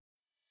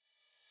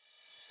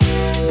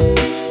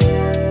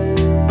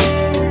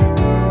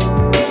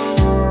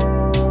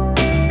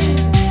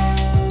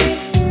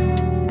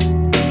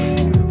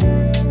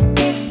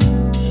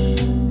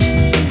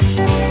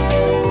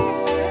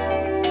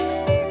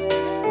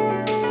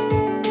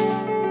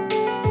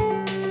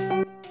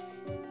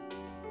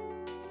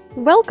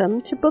Welcome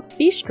to Book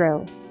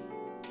Bistro,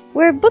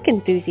 where book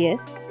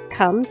enthusiasts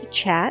come to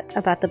chat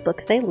about the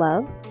books they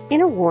love in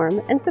a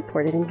warm and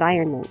supportive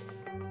environment.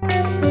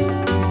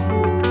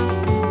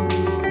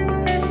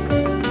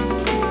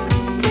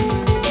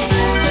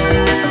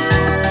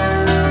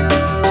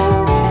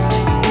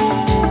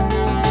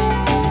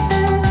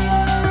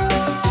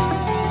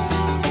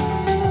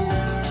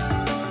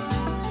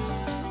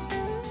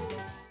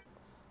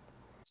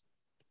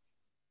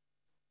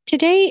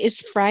 Today is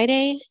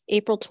Friday,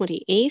 April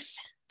 28th,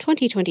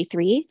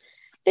 2023.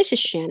 This is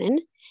Shannon,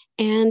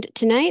 and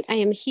tonight I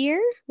am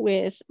here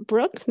with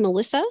Brooke,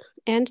 Melissa,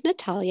 and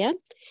Natalia,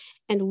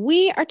 and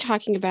we are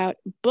talking about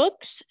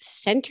books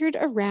centered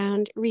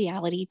around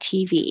reality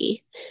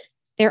TV.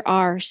 There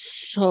are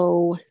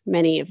so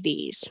many of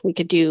these. We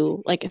could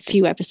do like a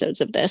few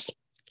episodes of this.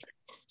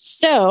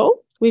 So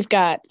we've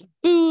got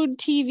food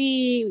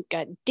TV, we've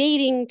got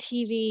dating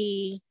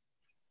TV.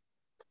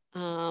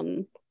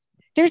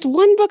 There's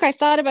one book I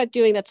thought about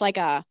doing that's like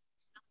an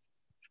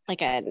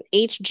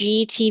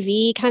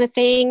HGTV kind of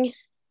thing,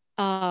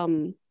 a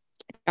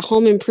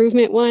home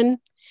improvement one,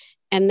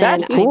 and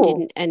then I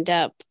didn't end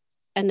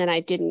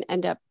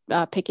up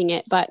picking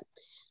it, but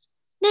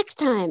next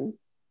time.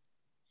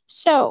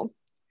 So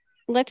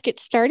let's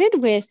get started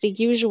with the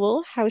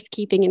usual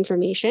housekeeping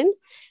information.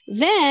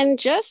 Then,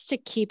 just to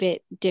keep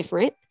it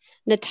different,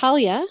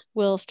 Natalia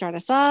will start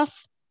us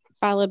off,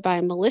 followed by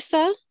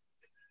Melissa,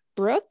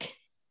 Brooke,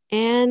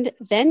 and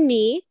then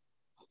me,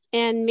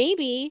 and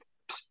maybe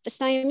the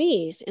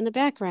Siamese in the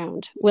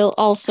background will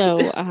also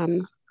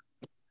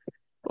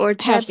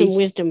have some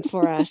wisdom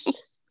for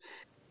us.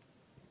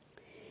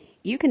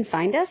 You can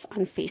find us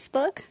on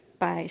Facebook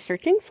by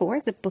searching for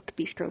the Book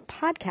Bistro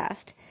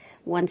podcast.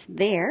 Once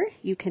there,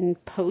 you can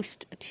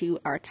post to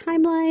our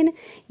timeline.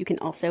 You can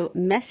also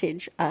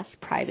message us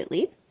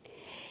privately.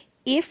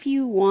 If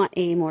you want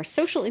a more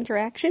social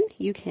interaction,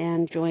 you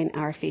can join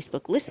our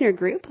Facebook listener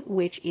group,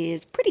 which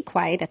is pretty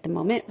quiet at the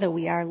moment, though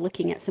we are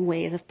looking at some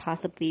ways of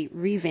possibly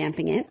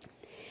revamping it.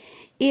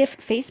 If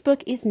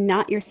Facebook is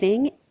not your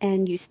thing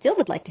and you still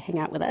would like to hang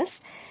out with us,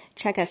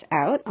 check us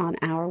out on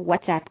our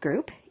WhatsApp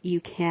group.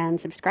 You can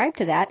subscribe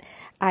to that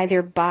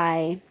either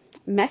by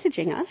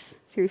messaging us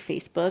through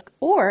Facebook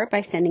or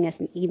by sending us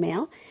an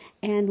email,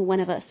 and one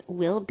of us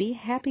will be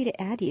happy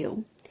to add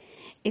you.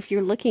 If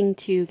you're looking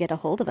to get a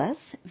hold of us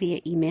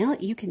via email,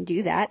 you can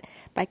do that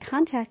by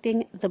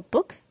contacting the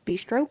Book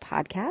Bistro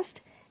podcast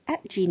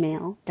at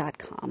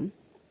gmail.com.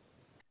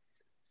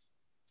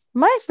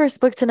 My first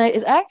book tonight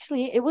is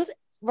it was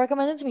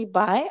recommended to me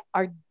by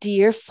our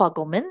dear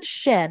Fuggelman,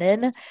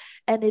 Shannon,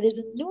 and it is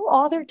a new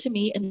author to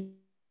me, and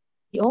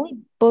the only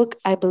book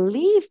I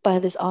believe by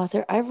this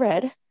author I've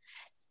read,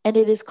 and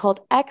it is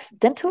called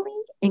Accidentally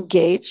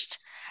Engaged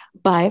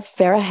by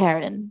Farah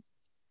Heron.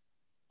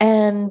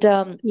 And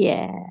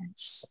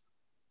yes,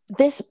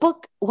 this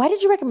book, why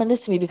did you recommend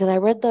this to me? Because I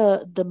read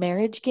the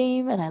Marriage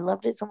Game and I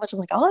loved it so much. I'm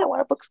like, oh, I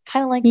want a book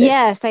kind of like this.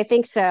 Yes, I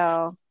think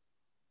so.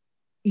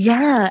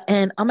 Yeah,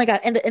 and oh my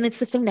God, and it's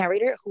the same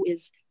narrator who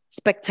is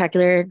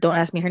spectacular. Don't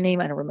ask me her name,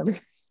 I don't remember.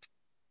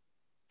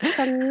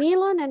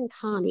 Sunila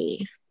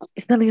Nankani.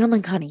 Sunila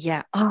Nankani,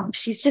 yeah. Oh,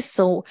 she's just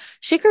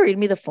she could read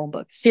me the phone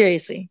book.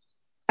 Seriously.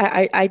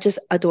 I just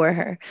adore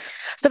her.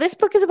 So this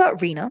book is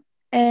about Rena,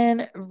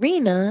 and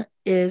Rena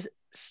is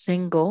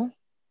single,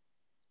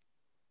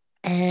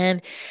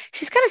 and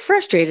she's kind of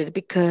frustrated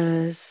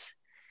because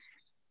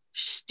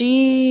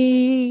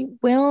she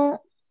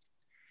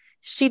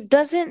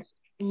doesn't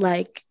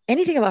like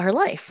anything about her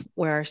life.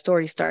 Where our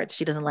story starts,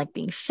 she doesn't like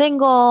being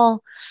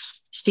single,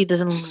 she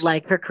doesn't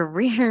like her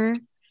career,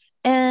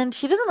 and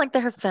she doesn't like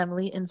that her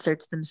family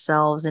inserts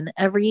themselves in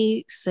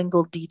every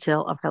single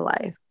detail of her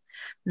life.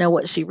 Now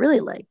what she really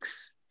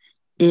likes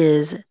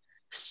is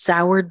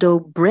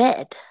sourdough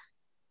bread.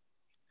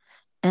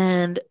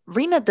 And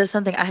Rena does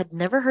something I had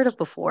never heard of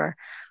before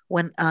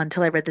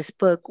until I read this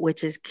book,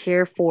 which is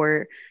care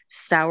for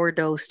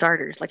sourdough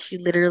starters. Like she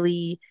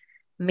literally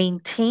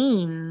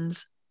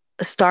maintains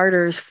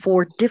starters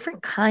for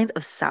different kinds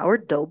of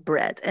sourdough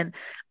bread. And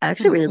I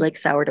actually really like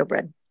sourdough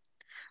bread.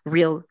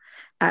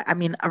 I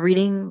mean,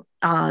 reading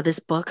this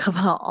book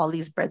about all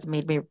these breads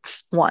made me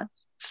want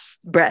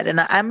bread. And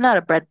I'm not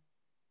a bread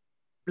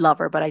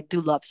lover, but I do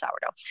love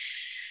sourdough.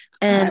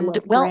 And I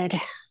love bread.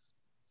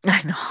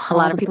 I know a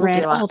lot of people do.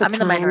 I'm in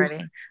the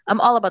minority.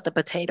 I'm all about the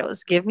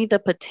potatoes. Give me the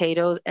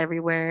potatoes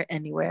everywhere,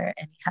 anywhere,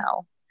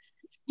 anyhow.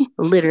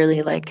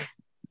 Literally, like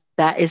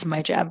that is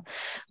my jam.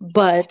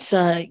 But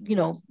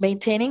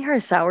maintaining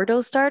her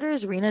sourdough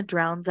starters, Rena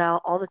drowns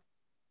out all the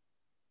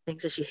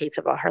things that she hates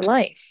about her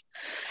life.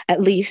 At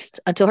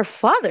least until her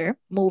father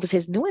moves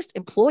his newest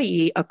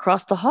employee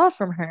across the hall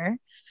from her,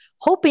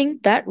 hoping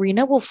that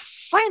Rena will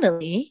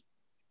finally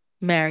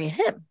marry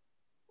him.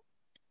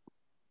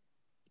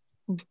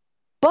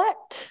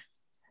 But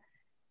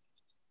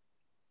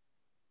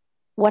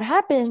what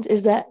happens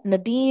is that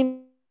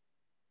Nadim's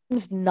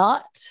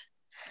not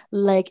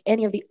like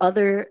any of the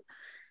other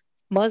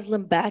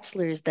Muslim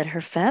bachelors that her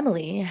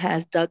family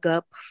has dug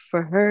up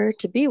for her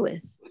to be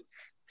with.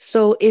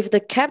 So if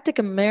the Captain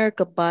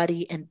America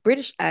body and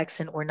British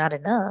accent were not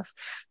enough,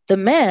 the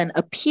man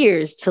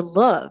appears to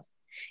love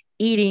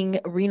eating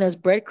Rena's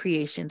bread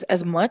creations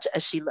as much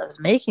as she loves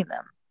making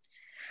them.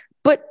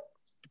 But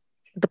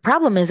the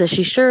problem is that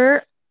she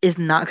sure is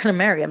not going to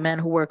marry a man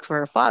who worked for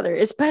her father,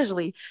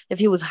 especially if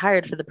he was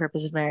hired for the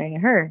purpose of marrying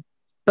her.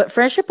 But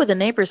friendship with a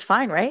neighbor is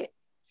fine, right?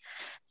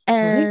 Right?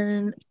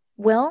 And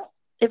well,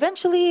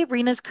 eventually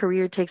Rena's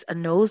career takes a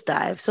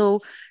nosedive,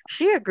 so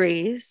she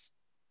agrees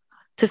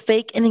to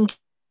fake an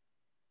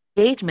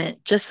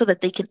engagement just so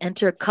that they can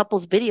enter a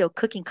couple's video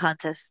cooking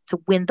contest to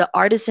win the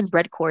artisan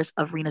bread course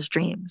of Rena's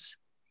dreams.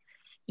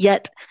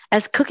 Yet,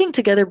 as cooking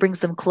together brings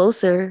them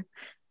closer,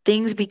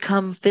 things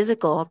become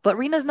physical. But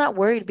Rena's not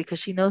worried because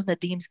she knows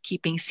Nadim's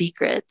keeping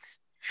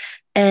secrets.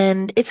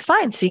 And it's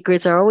fine.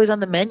 Secrets are always on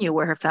the menu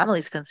where her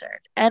family's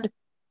concerned. And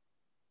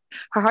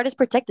her heart is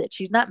protected.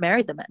 She's not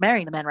marrying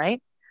the man,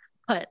 right?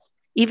 But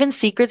even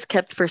secrets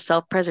kept for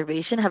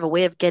self-preservation have a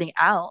way of getting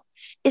out,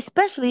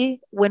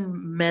 especially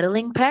when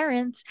meddling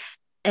parents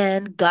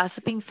and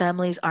gossiping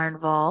families are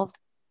involved.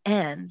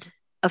 And,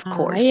 of Ah,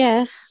 course,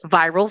 yes.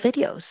 viral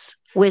videos,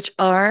 which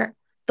are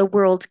the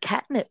world's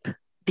catnip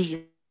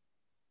these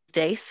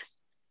days.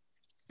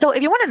 So,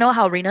 if you want to know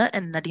how Rina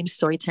and Nadim's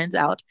story turns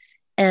out,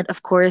 and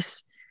of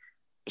course,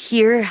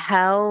 hear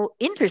how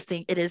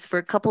interesting it is for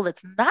a couple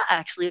that's not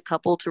actually a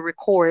couple to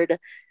record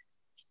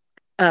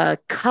a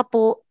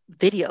couple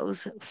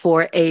videos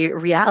for a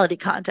reality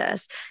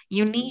contest,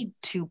 you need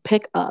to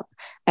pick up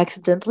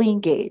Accidentally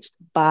Engaged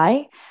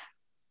by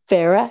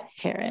Farrah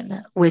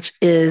Heron, which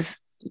is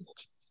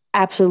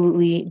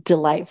absolutely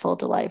delightful,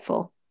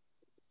 delightful.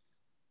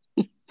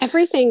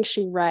 Everything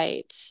she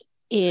writes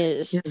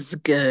is It's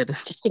good.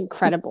 just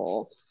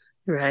incredible.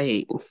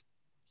 Right.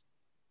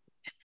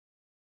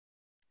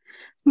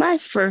 My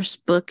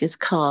first book is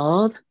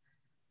called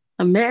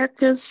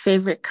America's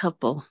Favorite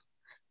Couple,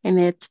 and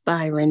it's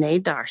by Renee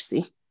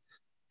Darcy.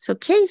 So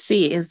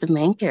Casey is the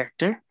main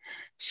character.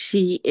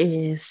 She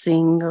is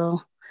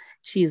single.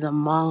 She's a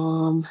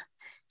mom.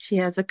 She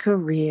has a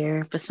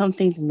career, but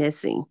something's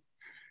missing.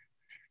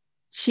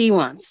 She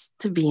wants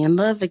to be in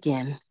love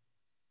again.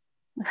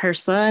 Her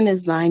son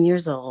is 9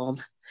 years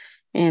old,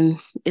 and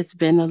it's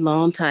been a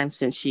long time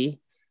since she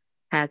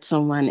had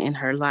someone in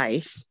her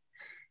life.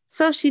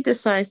 So she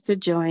decides to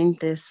join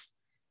this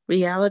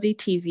reality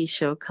TV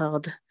show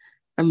called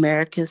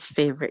America's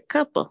Favorite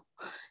Couple.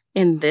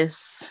 In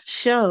this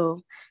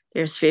show,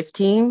 there's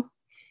 15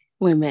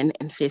 women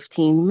and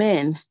 15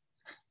 men,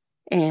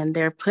 and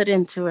they're put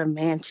into a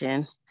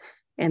mansion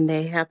and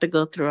they have to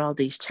go through all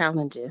these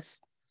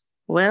challenges.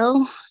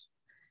 Well,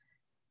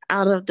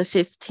 out of the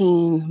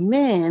 15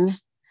 men,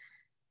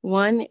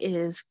 one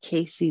is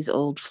Casey's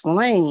old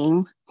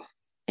flame,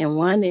 and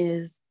one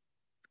is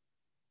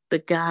the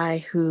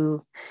guy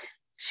who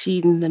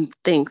she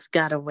thinks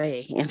got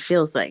away and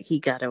feels like he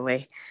got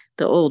away.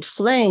 The old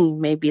flame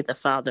may be the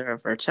father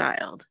of her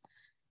child.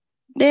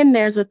 Then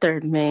there's a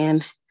third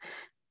man,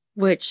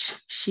 which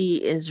she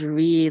is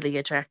really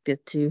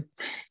attracted to.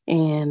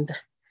 And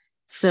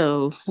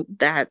so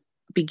that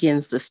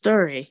begins the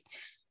story.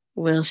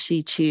 Will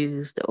she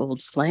choose the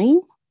old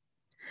flame?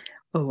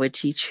 Or would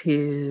she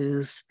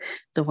choose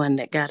the one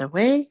that got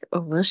away? Or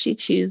will she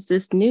choose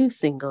this new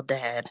single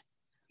dad?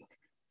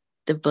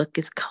 The book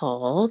is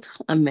called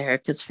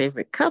America's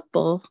Favorite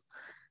Couple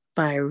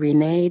by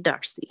Renee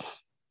Darcy.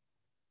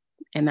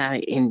 And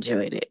I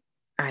enjoyed it.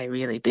 I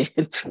really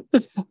did.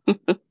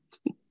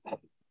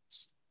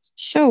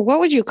 So what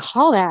would you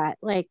call that?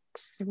 Like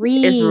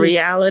three? It's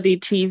reality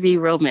TV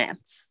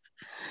romance.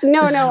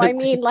 No, I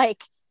mean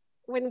like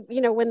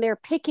when they're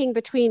picking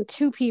between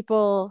two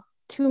people,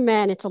 two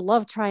men, it's a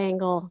love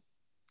triangle.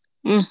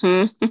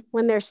 Mm-hmm.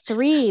 When there's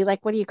three,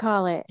 like what do you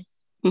call it?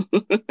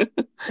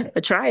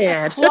 A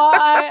triad.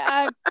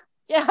 Yeah,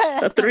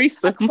 a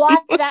threesome.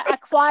 A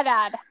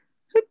quadad.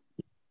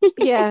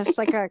 Yes,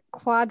 like a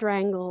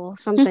quadrangle,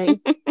 something.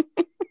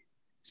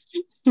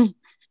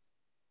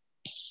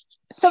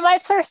 So my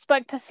first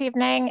book this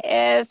evening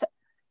is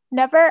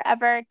Never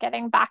Ever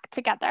Getting Back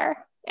Together,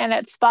 and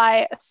it's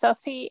by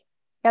Sophie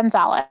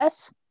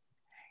Gonzalez.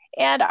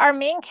 And our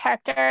main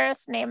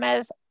character's name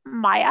is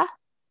Maya.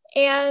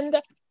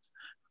 And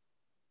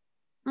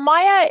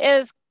Maya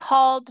is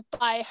called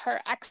by her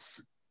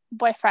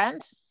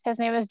ex-boyfriend. His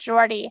name is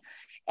Jordy.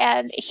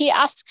 And he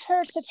asks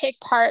her to take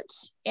part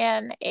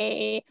in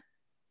a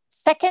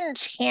second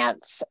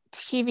chance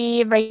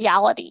TV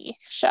reality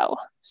show.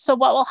 So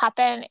what will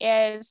happen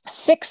is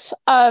 6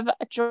 of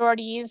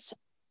Jordy's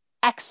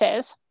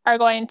exes are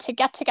going to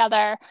get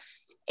together,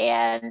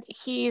 and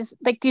he's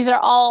like, these are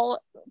all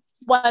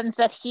ones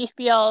that he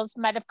feels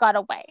might have got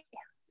away.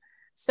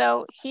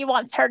 So he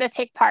wants her to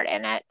take part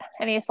in it,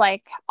 and he's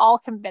like all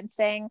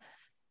convincing.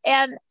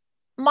 And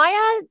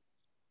Maya,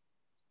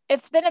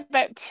 it's been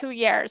about 2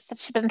 years that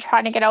she's been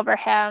trying to get over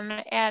him,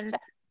 and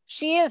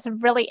she is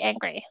really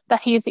angry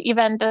that he's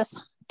even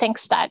just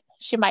thinks that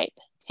she might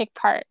take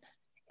part.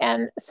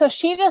 And so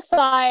she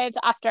decides,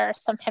 after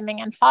some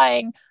hemming and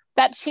hawing,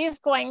 that she's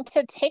going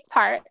to take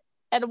part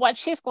And what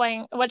she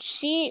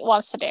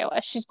wants to do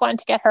is she's going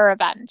to get her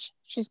revenge.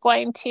 She's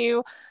going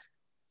to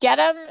get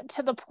him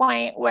to the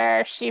point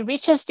where she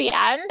reaches the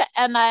end,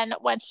 and then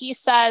when he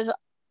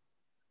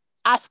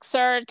asks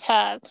her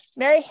to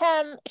marry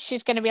him,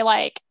 she's going to be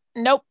like,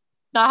 nope,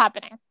 not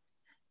happening.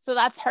 So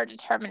that's her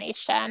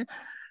determination.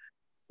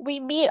 We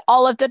meet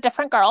all of the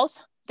different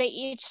girls. They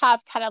each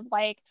have kind of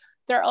like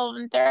their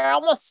own, they're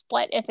almost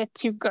split into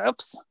two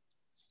groups.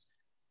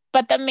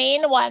 But the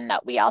main one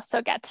that we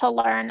also get to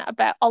learn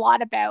about a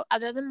lot about,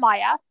 other than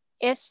Maya,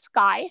 is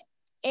Sky.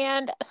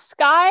 And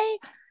Sky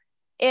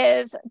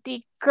is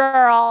the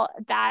girl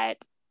that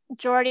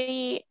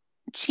Jordy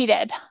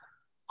cheated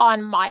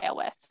on Maya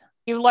with.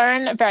 You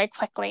learn very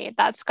quickly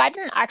that Sky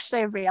didn't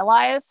actually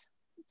realize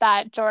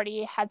that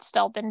Jordy had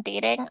still been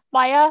dating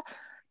Maya.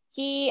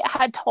 He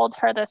had told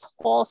her this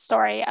whole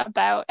story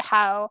about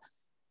how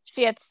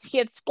he had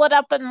split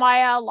up with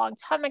Maya a long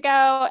time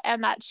ago,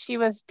 and that she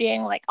was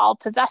being like all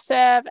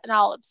possessive and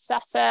all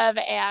obsessive,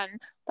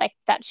 and like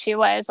that she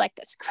was like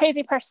this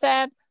crazy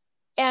person.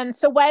 And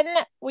so when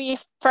we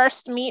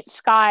first meet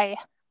Sky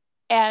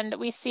and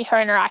we see her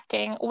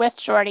interacting with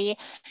Jordy,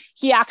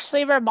 he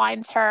actually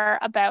reminds her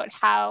about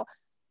how,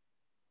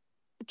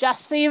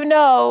 just so you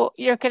know,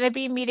 you're going to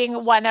be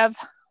meeting one of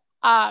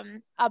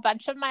a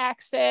bunch of my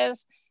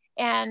exes,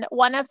 and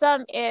one of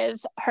them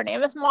is, her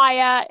name is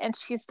Maya, and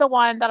she's the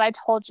one that I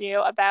told you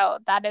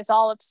about that is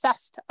all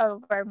obsessed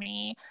over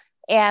me,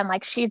 and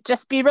like she's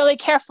just, be really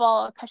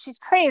careful because she's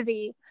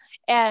crazy,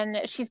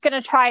 and she's going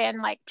to try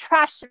and like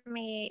trash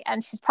me,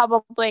 and she's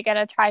probably going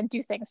to try and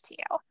do things to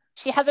you.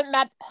 She hasn't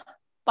met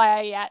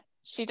Maya yet.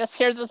 She just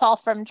hears this all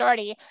from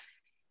Jordy.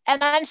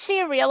 And then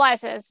she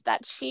realizes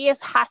that she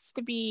has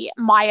to be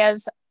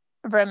Maya's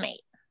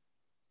roommate.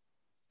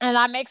 And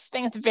that makes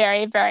things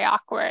very, very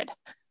awkward.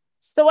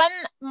 So when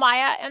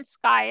Maya and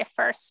Sky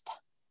first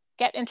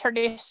get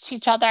introduced to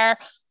each other,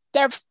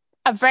 they're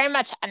very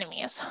much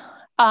enemies.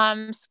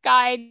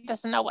 Sky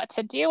doesn't know what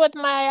to do with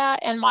Maya,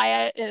 and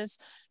Maya is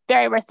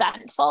very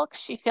resentful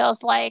because she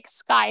feels like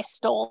Sky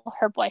stole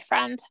her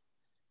boyfriend.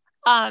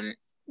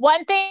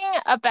 One thing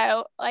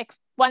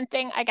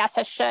I guess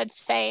I should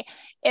say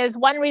is,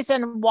 one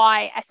reason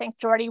why I think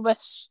Jordy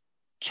was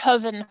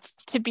chosen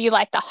to be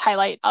like the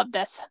highlight of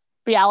this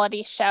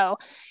reality show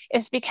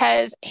is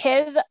because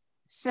his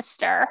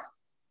sister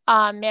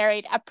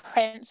married a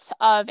prince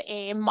of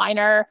a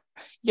minor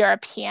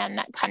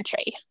European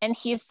country, and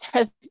he's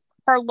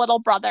her little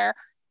brother,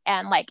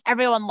 and like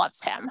everyone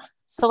loves him.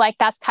 So like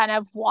that's kind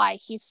of why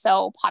he's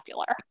so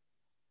popular.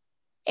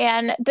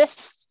 And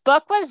this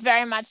book was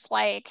very much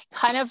like,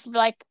 kind of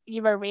like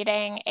you were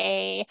reading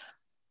a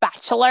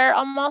Bachelor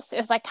almost.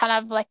 It's like kind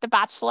of like The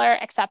Bachelor,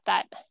 except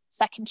that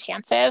second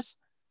chances.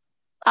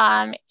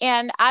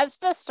 And as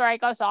the story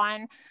goes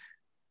on,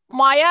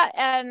 Maya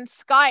and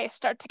Sky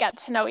start to get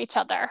to know each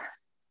other.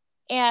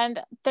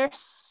 And there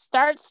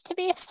starts to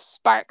be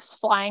sparks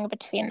flying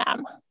between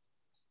them.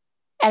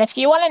 And if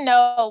you want to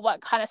know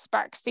what kind of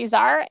sparks these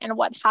are and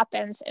what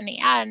happens in the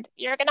end,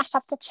 you're going to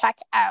have to check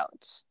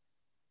out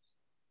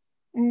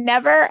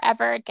Never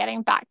Ever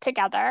Getting Back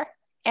Together.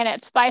 And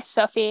it's by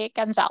Sophie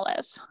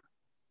Gonzalez.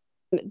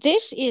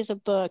 This is a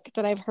book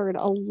that I've heard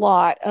a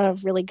lot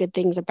of really good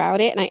things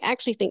about it, and I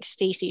actually think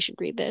Stacy should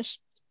read this.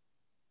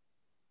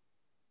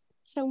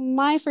 So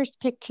my first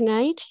pick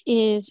tonight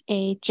is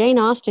a Jane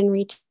Austen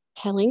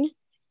retelling.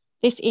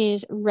 This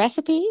is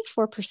Recipe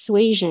for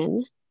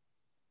Persuasion,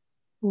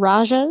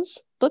 Raja's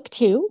Book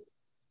 2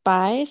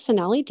 by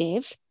Sonali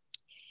Dev.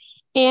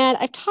 And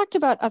I've talked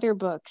about other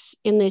books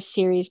in this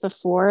series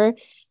before.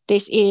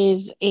 This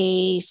is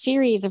a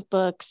series of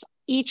books.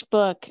 Each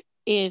book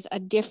is a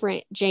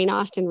different Jane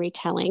Austen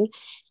retelling,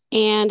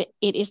 and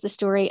it is the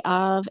story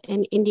of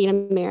an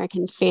Indian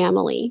American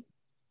family.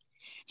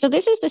 So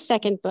this is the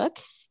second book,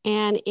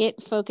 and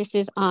it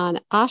focuses on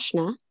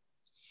Ashna.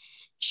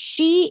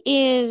 She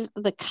is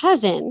the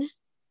cousin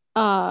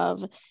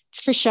of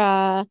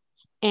Trisha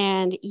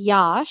and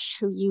Yash,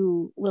 who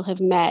you will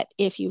have met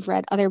if you've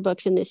read other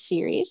books in this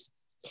series.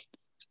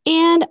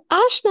 And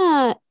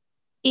Ashna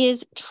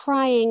is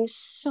trying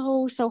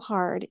so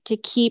hard to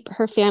keep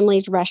her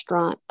family's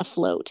restaurant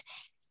afloat.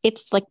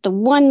 It's like the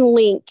one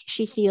link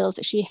she feels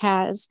that she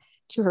has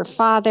to her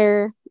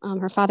father.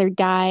 Her father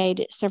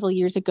died several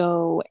years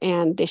ago,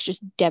 and this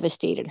just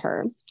devastated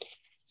her.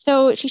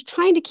 So she's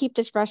trying to keep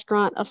this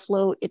restaurant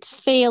afloat. It's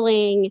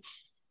failing,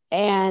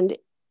 and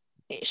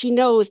she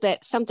knows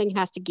that something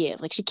has to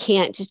give. Like, she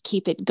can't just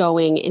keep it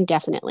going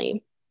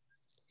indefinitely.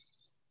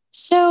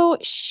 So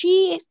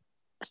she,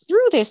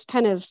 through this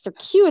kind of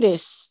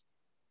circuitous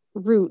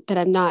route that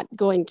I'm not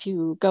going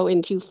to go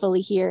into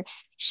fully here,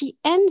 she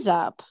ends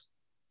up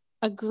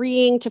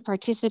agreeing to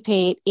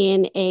participate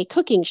in a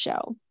cooking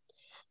show.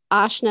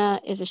 Ashna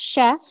is a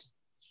chef,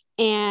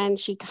 and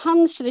she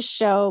comes to the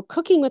show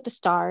Cooking with the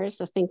Stars.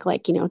 So think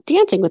like,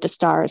 Dancing with the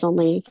Stars,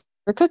 only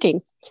for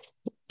cooking.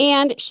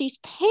 And she's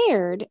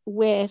paired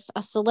with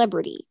a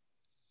celebrity.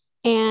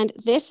 And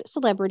this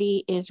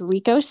celebrity is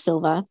Rico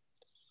Silva.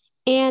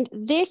 And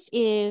this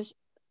is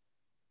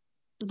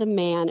the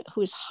man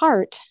whose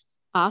heart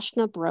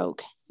Ashna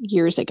broke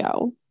years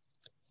ago.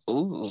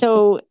 Ooh.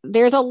 So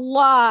there's a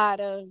lot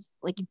of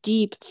like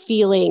deep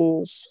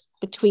feelings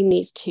between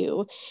these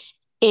two.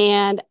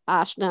 And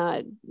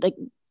Ashna like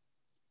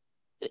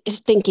is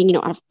thinking, you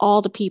know, out of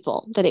all the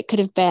people that it could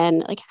have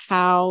been, like,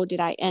 how did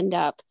I end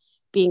up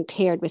being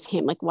paired with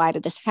him? Like, why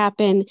did this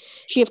happen?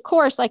 She, of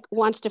course, like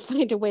wants to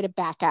find a way to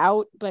back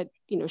out, but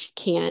you know, she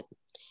can't.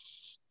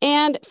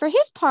 And for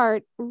his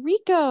part,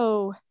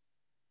 Rico,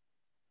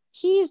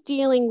 he's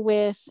dealing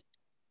with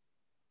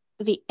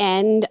the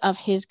end of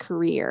his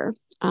career.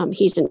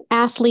 He's an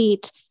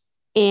athlete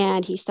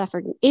and he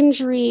suffered an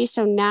injury.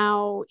 So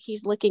now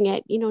he's looking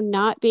at, you know,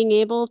 not being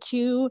able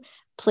to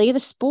play the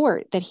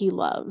sport that he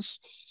loves.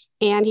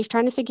 And he's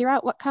trying to figure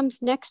out what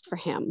comes next for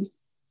him.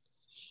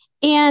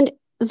 And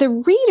the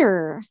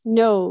reader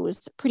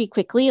knows pretty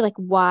quickly, like,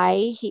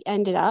 why he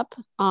ended up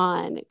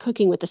on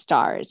Cooking with the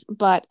Stars.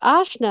 But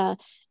Ashna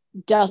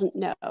doesn't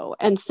know.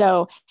 And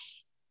so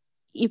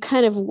you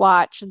kind of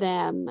watch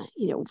them,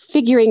 you know,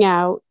 figuring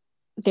out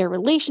their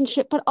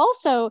relationship, but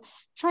also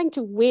trying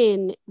to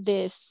win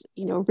this,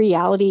 you know,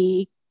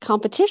 reality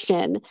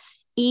competition,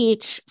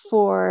 each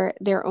for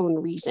their own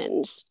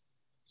reasons.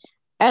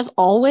 As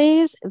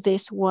always,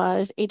 this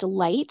was a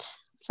delight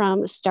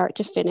from start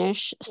to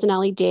finish.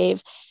 Sonali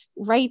Dev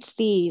writes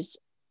these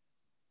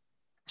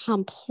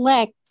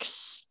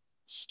complex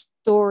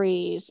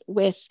stories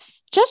with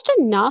just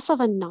enough of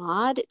a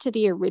nod to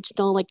the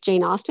original like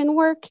Jane Austen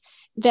work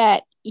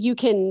that you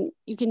can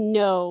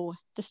know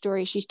the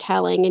story she's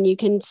telling, and you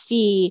can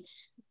see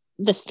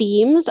the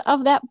themes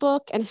of that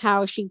book and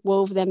how she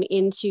wove them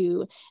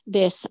into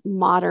this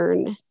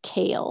modern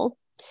tale.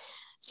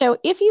 So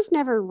if you've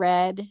never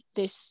read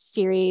this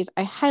series,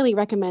 I highly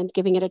recommend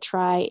giving it a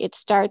try. It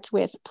starts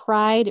with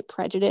Pride,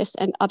 Prejudice,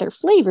 and Other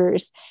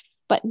Flavors.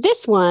 But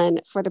this one,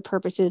 for the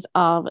purposes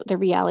of the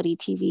reality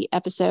TV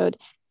episode,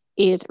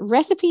 is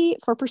Recipe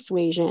for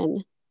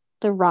Persuasion,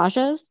 The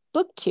Rajas,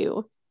 Book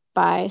 2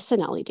 by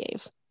Sonali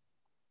Dev.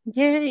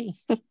 Yay.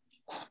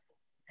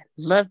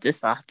 Love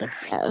this author.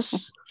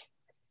 Yes,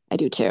 I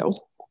do too.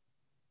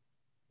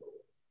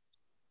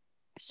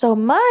 So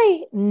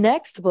my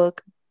next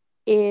book,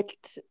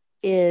 it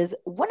is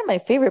one of my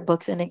favorite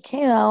books, and it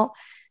came out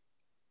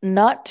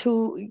not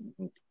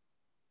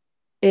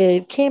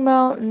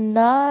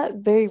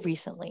very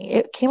recently.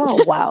 It came out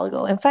a while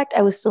ago. In fact,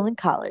 I was still in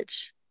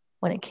college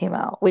when it came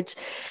out, which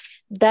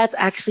that's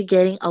actually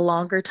getting a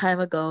longer time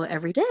ago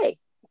every day,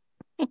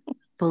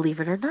 believe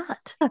it or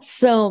not.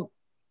 So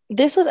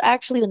this was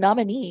actually the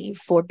nominee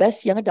for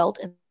Best Young Adult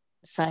and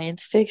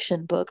Science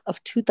Fiction Book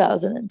of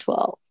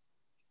 2012.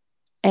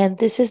 And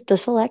this is The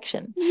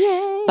Selection.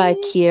 Yay! By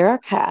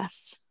Kiera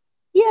Cass.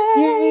 Yay!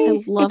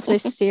 I love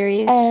this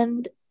series.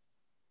 And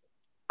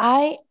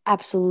I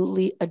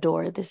absolutely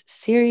adore this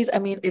series. I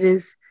mean, it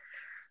is,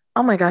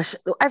 oh my gosh.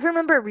 I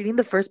remember reading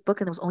the first book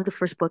and it was only the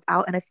first book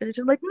out, and I finished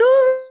it like, no.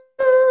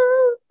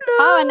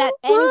 Oh, and that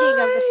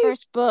ending of the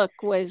first book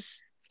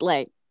was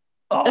like,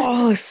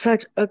 oh,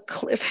 such a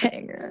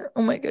cliffhanger.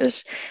 Oh my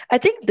gosh. I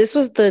think this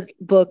was the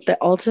book that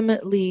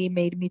ultimately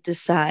made me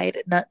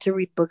decide not to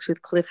read books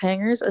with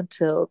cliffhangers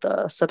until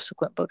the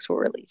subsequent books were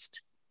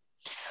released.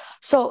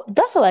 So,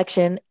 The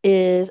Selection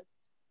is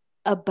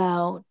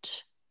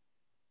about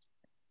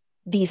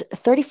these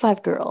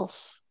 35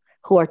 girls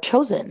who are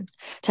chosen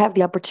to have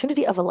the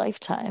opportunity of a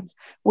lifetime,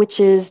 which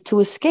is to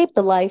escape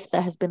the life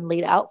that has been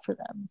laid out for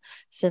them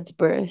since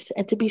birth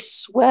and to be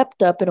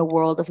swept up in a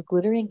world of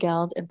glittering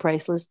gowns and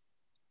priceless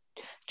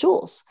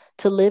jewels,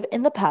 to live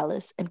in the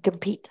palace and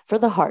compete for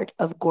the heart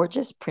of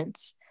gorgeous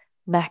Prince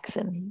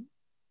Maxim.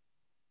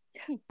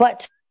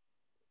 But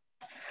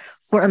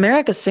for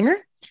America's Singer,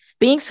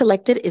 being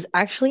selected is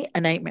actually a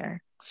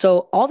nightmare.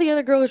 So all the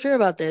other girls hear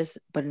about this,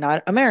 but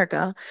not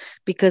America,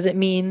 because it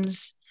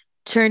means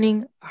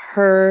turning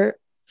her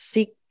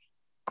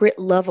secret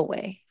love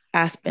away,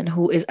 Aspen,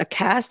 who is a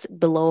caste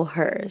below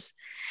hers.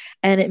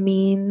 And it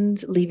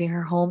means leaving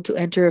her home to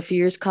enter a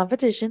fierce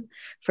competition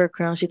for a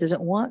crown she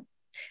doesn't want,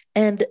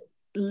 and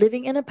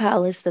living in a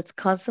palace that's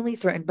constantly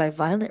threatened by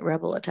violent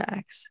rebel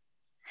attacks.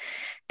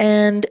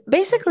 And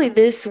basically,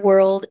 this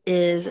world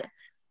is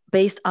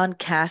based on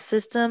caste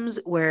systems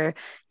where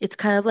it's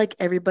kind of like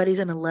everybody's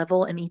in a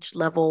level, and each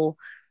level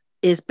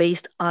is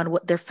based on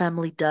what their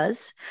family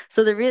does.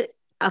 So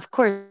of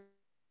course,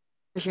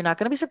 you're not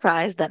going to be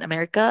surprised that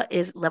America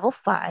is level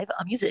 5,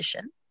 a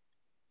musician.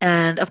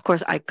 And of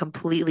course, I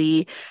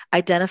completely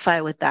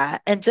identify with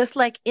that. And just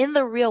like in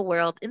the real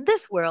world, in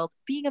this world,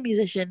 being a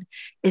musician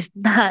is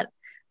not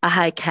a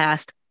high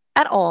caste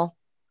at all.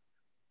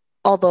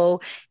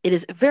 Although it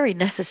is very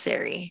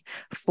necessary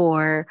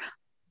for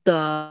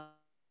the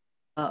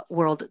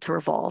world to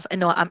revolve. And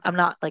no, I'm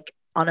not like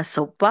on a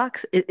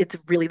soapbox. It's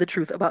really the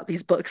truth about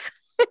these books.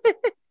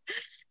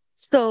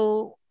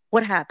 So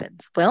what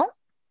happens? Well,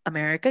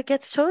 America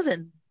gets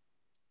chosen.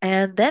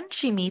 And then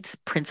she meets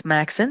Prince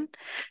Maxim,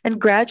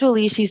 and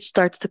gradually she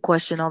starts to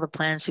question all the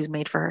plans she's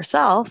made for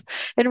herself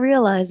and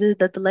realizes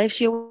that the life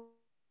she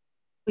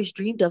always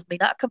dreamed of may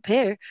not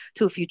compare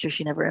to a future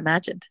she never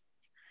imagined.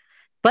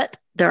 But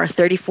there are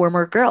 34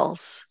 more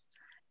girls,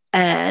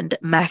 and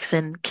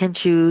Maxon can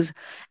choose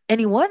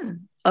any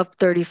one of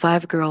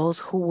 35 girls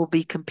who will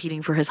be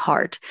competing for his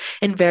heart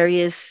in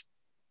various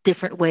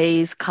different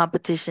ways,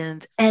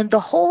 competitions, and the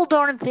whole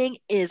darn thing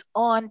is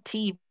on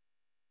TV.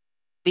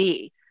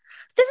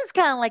 This is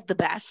kind of like The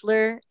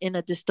Bachelor in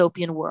a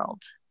dystopian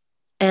world.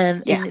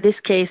 And Yeah. in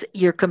this case,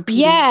 you're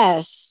competing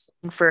Yes.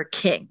 for a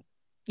king.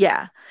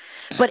 Yeah.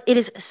 But it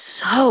is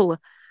so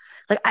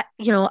like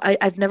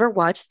I've never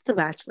watched The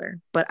Bachelor,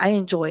 but I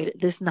enjoyed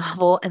this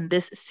novel and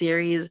this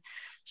series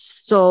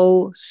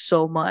so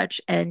much.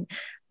 And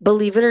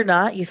believe it or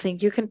not, you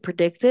think you can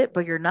predict it,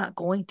 but you're not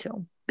going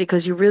to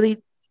because you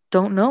really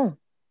don't know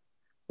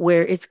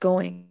where it's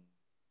going.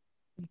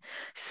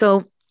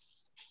 So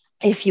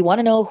if you want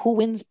to know who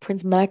wins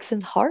Prince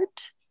Maxon's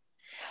heart,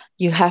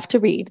 you have to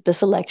read The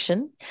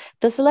Selection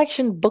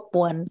Book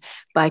One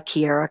by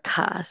Kiera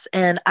Cass.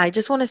 And I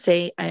just want to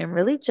say, I am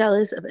really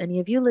jealous of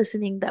any of you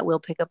listening that will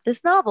pick up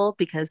this novel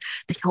because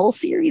the whole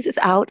series is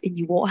out and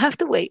you won't have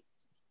to wait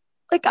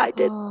like I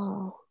did.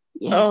 Oh,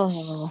 yes.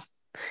 Oh,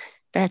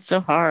 that's so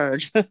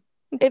hard.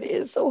 It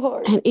is so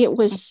hard. And it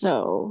was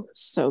so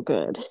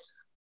good.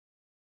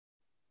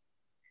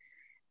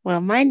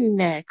 Well, my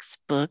next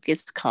book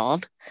is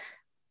called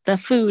The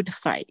Food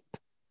Fight,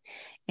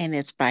 and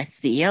it's by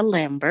Thea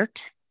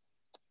Lambert.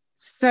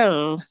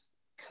 So,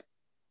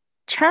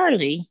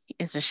 Charlie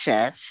is a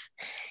chef,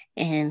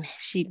 and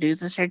she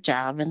loses her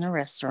job in a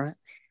restaurant.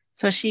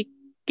 So she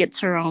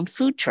gets her own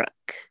food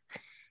truck,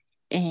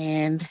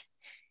 and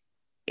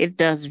it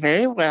does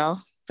very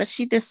well, but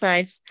she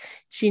decides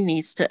she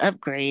needs to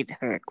upgrade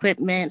her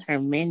equipment, her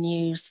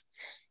menus.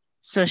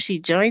 So she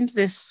joins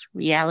this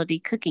reality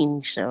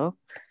cooking show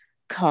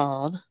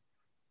called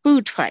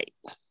Food Fight,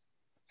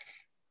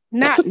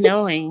 not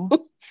knowing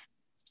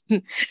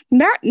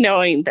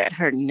that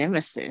her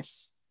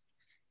nemesis,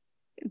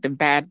 the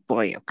bad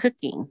boy of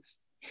cooking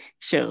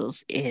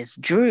shows, is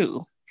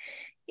Drew,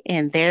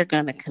 and they're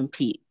going to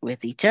compete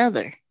with each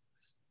other.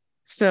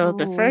 So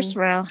the first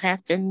round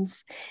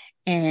happens,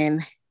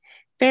 and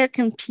they're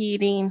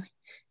competing.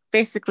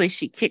 Basically,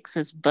 she kicks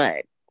his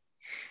butt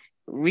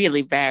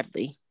really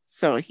badly.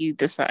 So he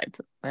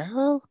decides,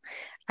 well,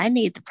 I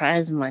need the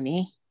prize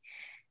money.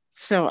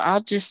 So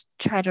I'll just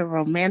try to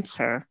romance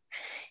her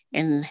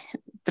and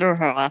throw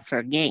her off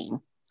her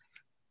game.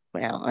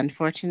 Well,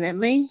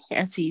 unfortunately,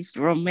 as he's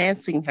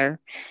romancing her,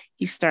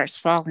 he starts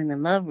falling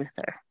in love with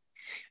her.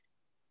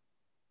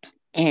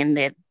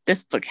 And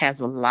this book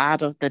has a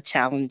lot of the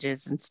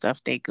challenges and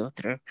stuff they go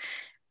through.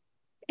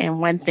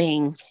 And one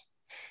thing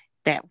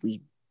that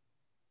we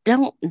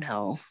don't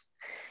know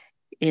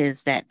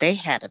is that they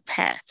had a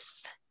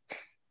past,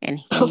 and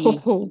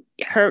he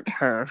hurt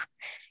her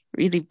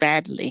really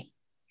badly.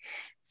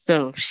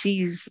 So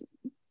she's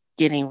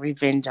getting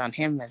revenge on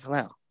him as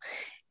well.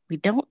 We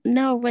don't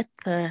know what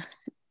the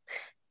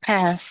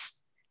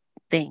past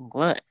thing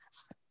was.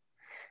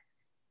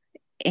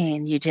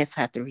 And you just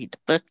have to read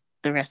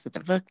the rest of the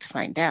book to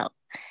find out.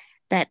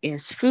 That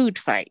is Food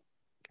Fight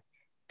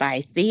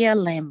by Thea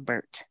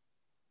Lambert.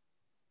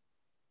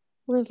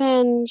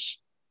 Revenge,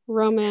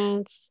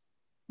 romance,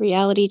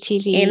 reality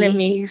TV.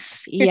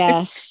 Enemies.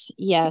 Yes.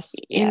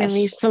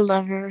 Enemies to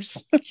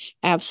lovers.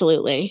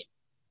 Absolutely.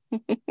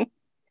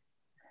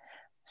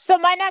 So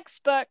my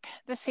next book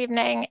this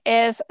evening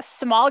is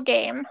Small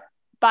Game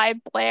by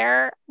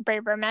Blair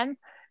Braverman.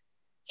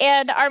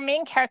 And our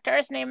main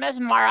character's name is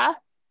Mara.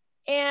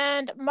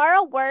 And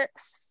Mara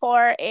works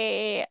for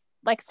a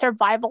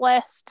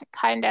survivalist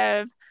kind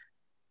of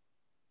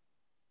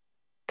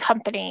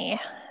company.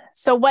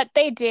 So what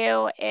they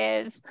do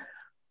is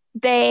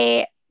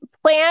they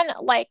plan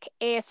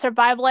a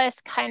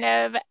survivalist kind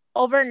of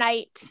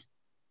overnight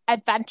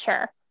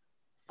adventure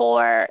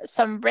for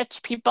some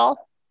rich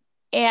people,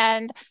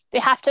 and they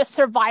have to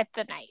survive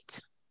the night.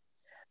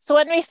 So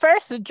when we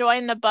first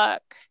join the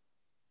book,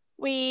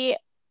 we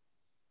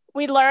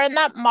learn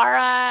that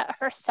Mara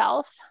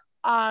herself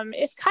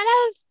is kind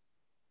of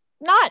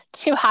not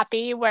too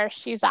happy where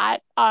she's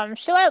at.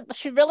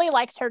 She really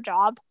likes her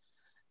job,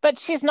 but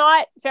she's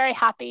not very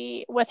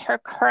happy with her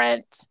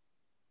current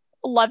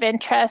love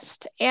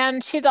interest,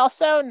 and she's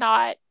also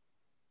not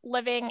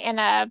living in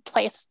a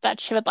place that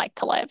she would like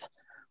to live.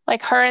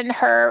 Her and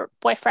her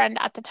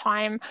boyfriend at the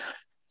time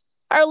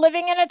are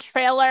living in a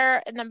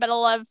trailer in the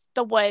middle of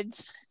the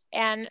woods,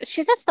 and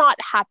she's just not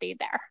happy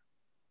there.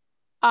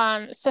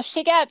 So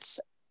she gets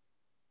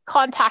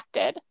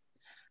contacted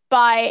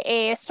by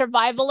a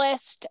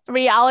survivalist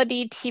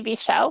reality TV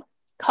show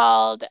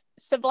called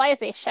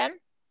Civilization,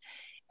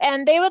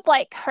 and they would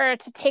like her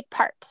to take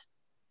part.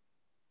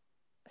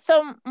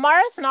 So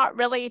Mara's not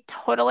really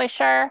totally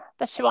sure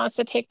that she wants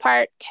to take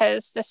part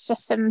because this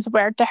just seems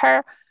weird to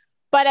her.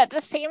 But at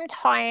the same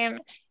time,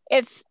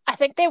 I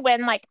think they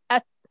win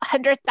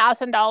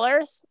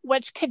 $100,000,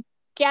 which could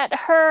get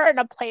her in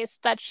a place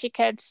that she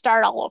could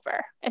start all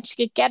over, and she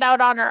could get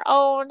out on her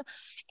own,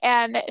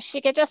 and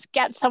she could just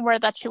get somewhere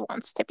that she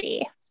wants to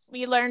be.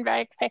 we learn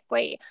very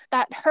quickly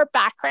that her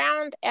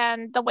background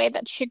and the way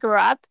that she grew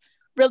up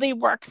really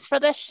works for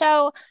this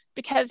show,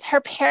 because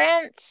her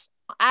parents,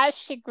 as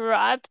she grew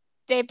up,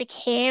 they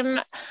became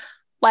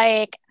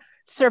like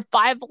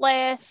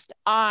survivalist,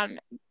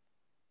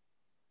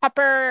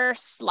 prepper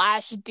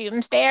slash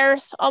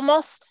doomsdayers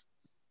almost.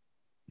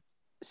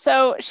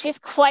 So she's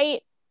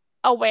quite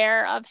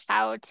aware of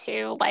how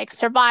to like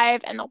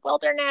survive in the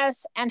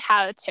wilderness and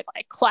how to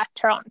like collect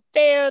her own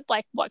food,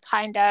 like what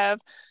kind of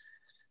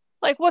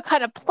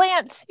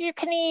plants you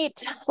can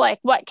eat, like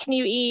what can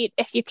you eat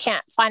if you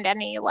can't find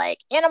any like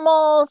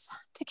animals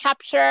to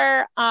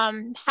capture,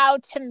 how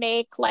to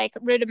make like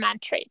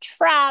rudimentary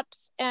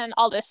traps and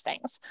all these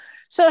things.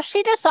 So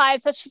she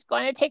decides that she's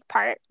going to take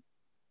part.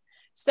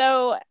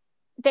 So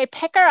they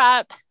pick her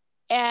up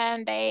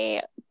and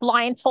they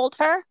blindfold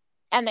her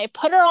and they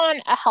put her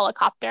on a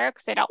helicopter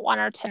because they don't want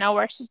her to know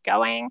where she's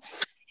going.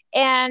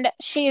 And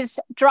she's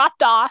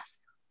dropped off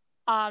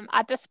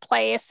at this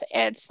place.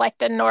 It's like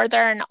the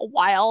Northern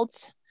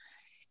Wilds.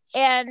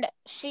 And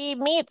she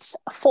meets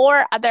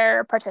 4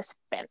 other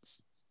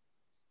participants.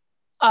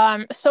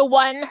 So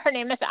one, her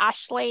name is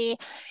Ashley,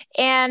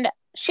 and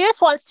she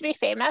just wants to be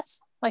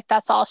famous. Like,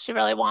 that's all she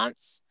really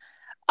wants.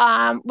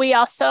 We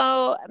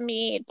also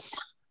meet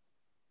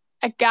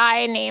a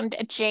guy named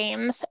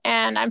James,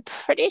 and I'm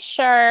pretty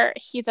sure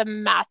he's a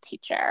math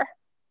teacher.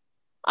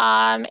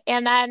 And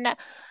then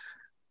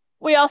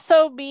we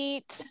also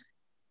meet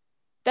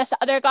this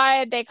other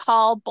guy they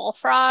call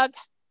Bullfrog,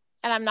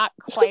 and I'm not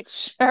quite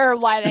sure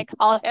why they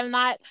call him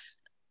that.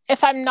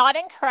 If I'm not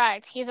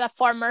incorrect, he's a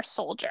former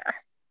soldier.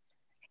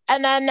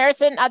 And then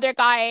there's another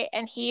guy,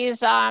 and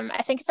he's,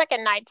 I think he's like a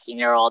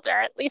 19-year-old or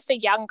at least a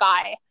young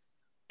guy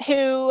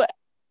who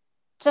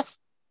just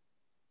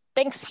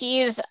thinks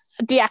he's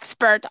the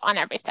expert on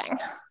everything.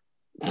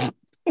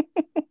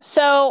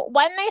 So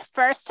when they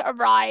first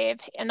arrive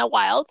in the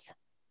wilds,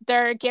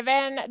 they're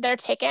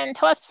taken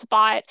to a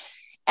spot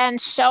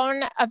and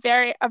shown a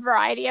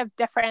variety of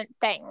different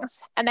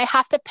things, and they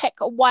have to pick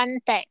one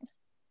thing.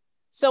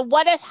 So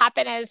what has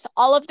happened is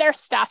all of their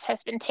stuff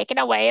has been taken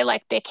away.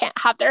 Like, they can't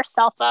have their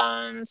cell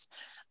phones.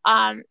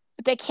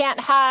 They can't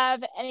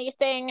have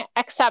anything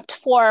except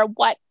for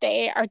what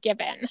they are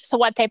given. So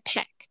what they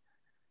pick.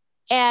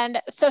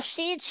 And so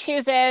she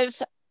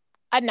chooses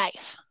a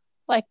knife.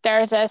 Like,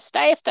 there's this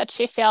knife that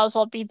she feels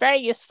will be very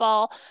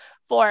useful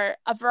for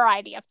a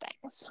variety of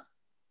things.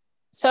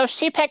 So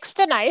she picks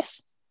the knife.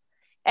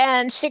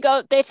 And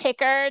they take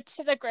her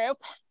to the group.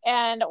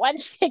 And when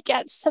she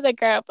gets to the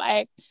group,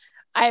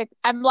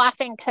 I'm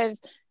laughing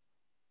because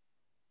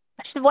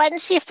when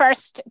she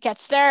first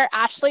gets there,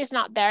 Ashley's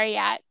not there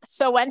yet.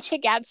 So when she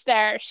gets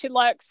there, she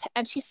looks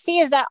and she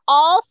sees that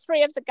all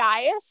 3 of the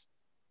guys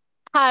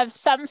have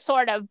some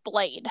sort of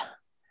blade.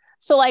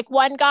 So like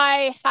one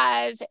guy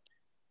has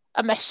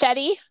a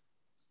machete.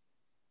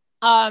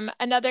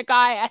 Another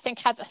guy I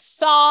think has a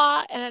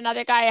saw, and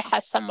another guy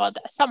has some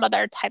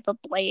other type of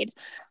blade.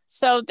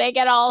 So they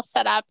get all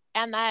set up,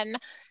 and then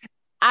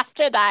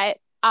after that,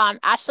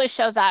 Ashley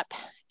shows up,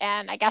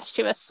 and I guess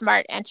she was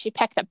smart and she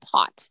picked a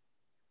pot.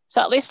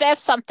 So at least they have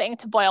something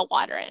to boil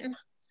water in.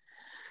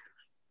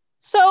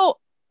 So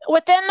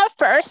within the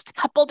first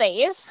couple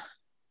days,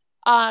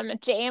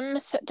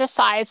 James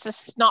decides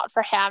this is not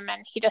for him,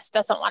 and he just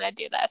doesn't want to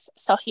do this.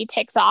 So he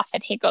takes off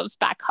and he goes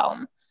back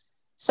home.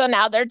 So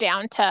now they're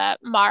down to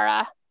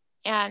Mara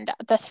and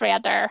the 3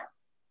 other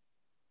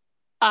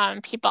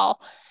people.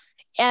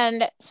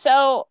 And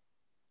so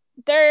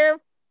they're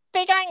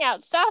figuring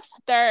out stuff.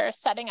 They're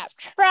setting up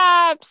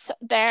traps.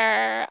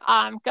 They're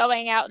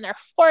going out and they're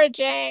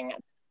foraging.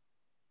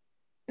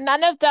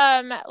 None of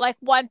them, like,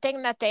 one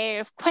thing that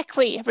they've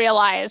quickly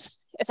realized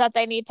is that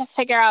they need to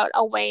figure out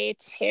a way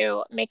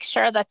to make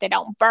sure that they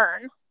don't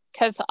burn,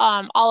 because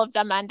all of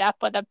them end up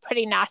with a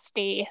pretty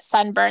nasty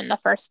sunburn the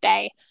first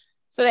day.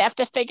 So they have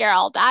to figure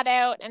all that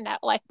out, and that,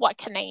 like, what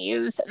can they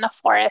use in the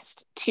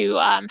forest to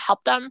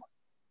help them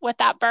with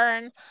that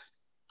burn.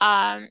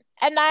 And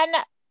then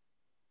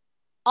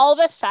all of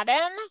a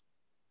sudden,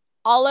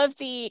 all of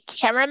the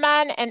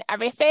cameramen and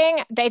everything,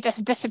 they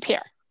just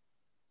disappear.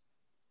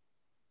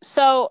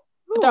 So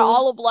they're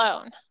all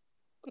alone.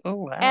 Oh,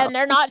 wow. And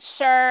they're not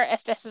sure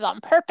if this is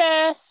on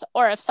purpose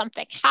or if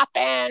something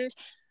happened.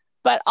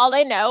 But all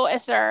they know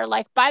is they're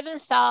like by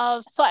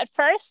themselves. So at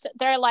first,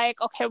 they're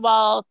like, okay,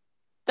 well,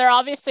 they're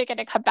obviously going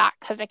to come back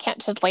because they can't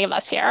just leave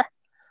us here.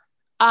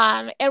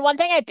 And one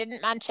thing I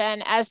didn't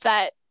mention is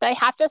that they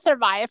have to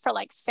survive for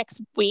like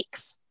 6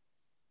 weeks.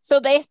 So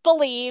they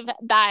believe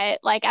that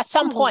like at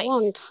some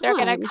point they're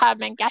going to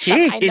come and get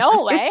them. I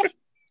know, eh?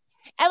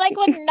 And like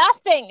with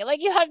nothing,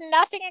 like you have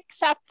nothing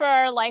except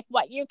for like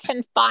what you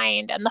can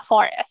find in the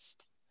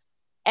forest.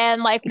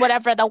 And like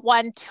whatever the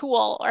one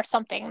tool or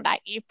something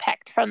that you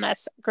picked from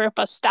this group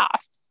of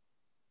stuff.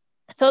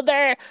 So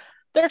they're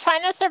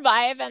trying to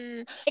survive,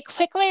 and they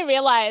quickly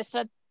realize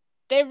that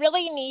they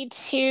really need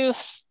to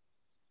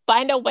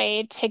find a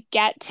way to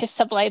get to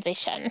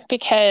civilization,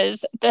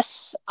 because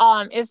this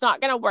is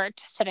not going to work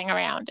just sitting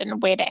around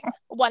and waiting.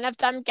 One of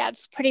them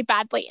gets pretty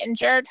badly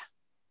injured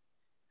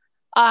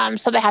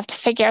So they have to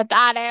figure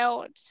that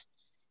out.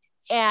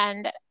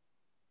 And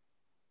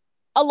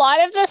a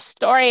lot of this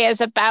story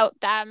is about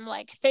them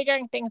like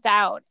figuring things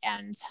out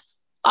and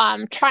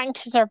trying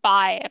to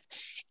survive.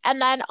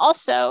 And then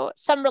also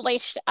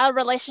a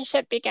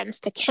relationship begins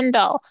to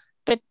kindle,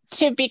 but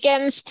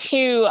begins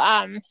to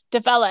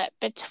develop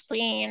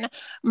between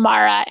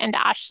Mara and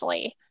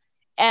Ashley,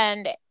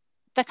 and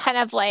the kind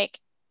of like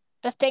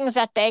the things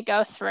that they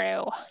go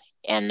through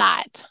in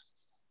that.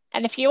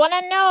 And if you want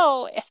to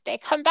know if they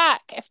come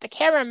back, if the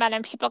cameramen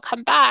and people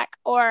come back,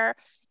 or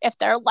if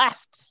they're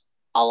left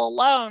all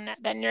alone,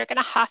 then you're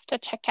going to have to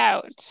check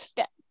out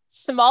the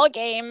Small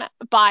Game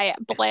by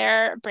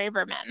Blair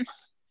Braverman.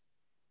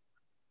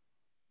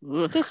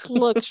 This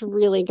looks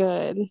really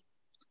good.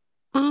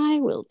 I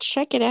will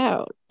check it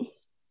out.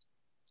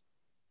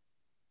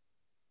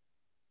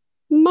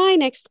 My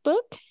next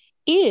book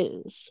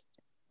is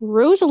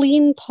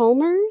Rosaline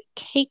Palmer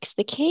Takes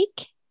the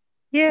Cake.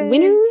 Yes.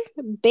 Winner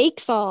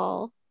Bakes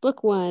All,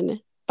 Book 1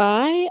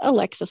 by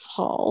Alexis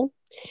Hall.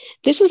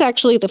 This was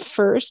actually the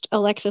first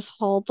Alexis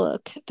Hall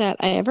book that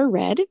I ever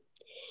read.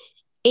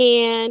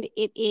 And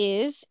it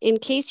is, in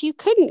case you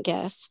couldn't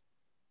guess,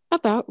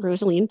 about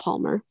Rosaline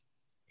Palmer.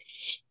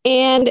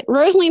 And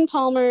Rosaline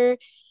Palmer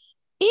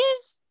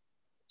is,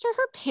 to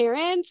her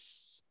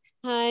parents,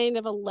 kind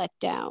of a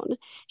letdown.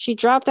 She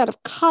dropped out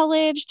of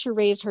college to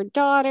raise her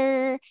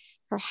daughter.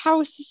 Her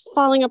house is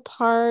falling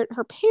apart.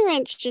 Her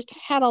parents just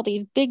had all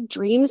these big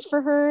dreams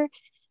for her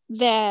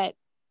that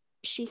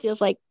she feels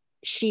like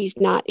she's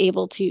not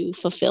able to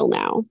fulfill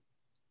now.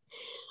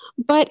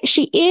 But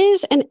she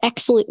is an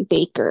excellent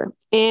baker.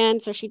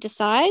 And so she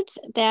decides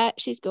that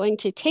she's going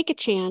to take a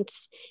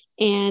chance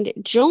and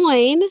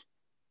join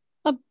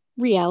a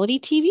reality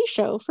TV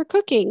show for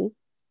cooking.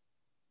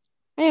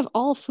 I have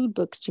all food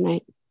books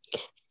tonight.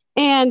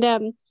 And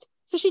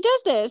so she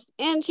does this,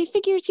 and she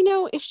figures,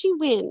 if she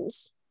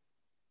wins,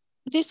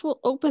 this will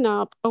open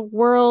up a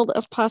world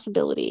of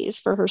possibilities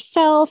for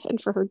herself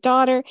and for her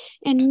daughter.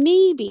 And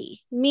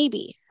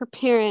maybe her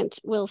parents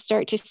will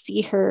start to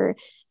see her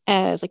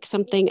as like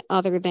something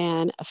other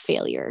than a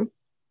failure.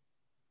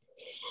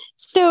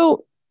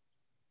 So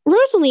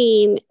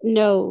Rosaline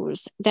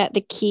knows that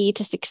the key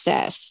to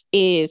success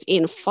is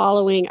in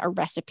following a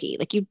recipe.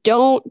 Like, you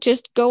don't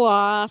just go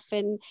off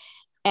and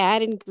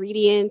add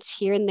ingredients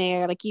here and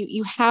there. Like,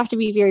 you have to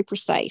be very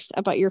precise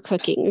about your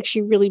cooking.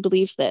 She really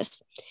believes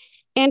this.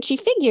 And she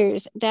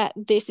figures that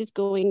this is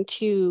going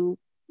to,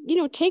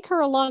 take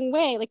her a long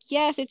way. Like,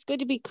 yes, it's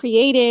good to be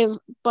creative,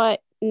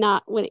 but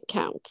not when it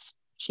counts,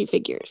 she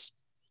figures.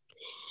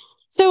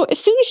 So as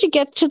soon as she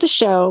gets to the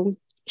show,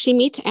 she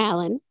meets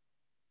Alan.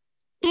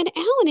 And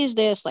Alan is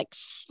this like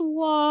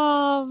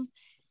suave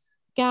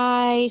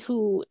guy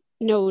who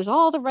knows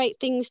all the right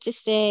things to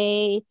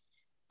say.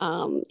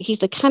 He's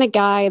the kind of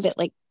guy that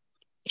like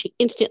she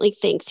instantly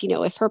thinks,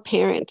 if her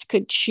parents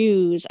could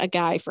choose a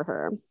guy for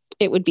her,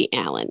 it would be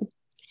Alan.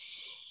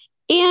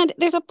 And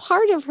there's a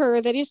part of her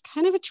that is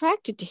kind of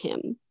attracted to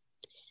him.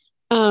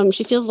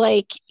 She feels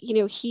like,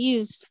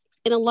 he's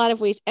in a lot of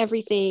ways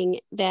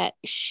everything that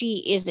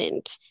she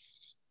isn't.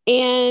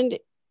 And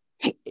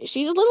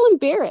she's a little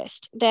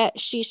embarrassed that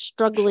she's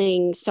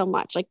struggling so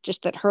much, like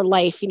just that her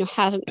life,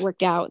 hasn't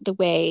worked out the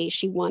way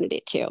she wanted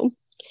it to.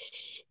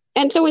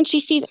 And so when she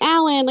sees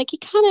Alan, like, he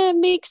kind of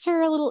makes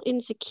her a little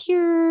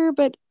insecure,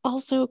 but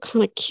also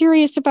kind of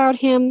curious about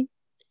him.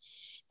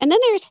 And then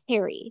there's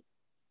Harry.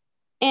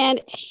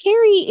 And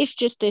Harry is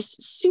just this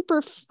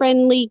super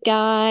friendly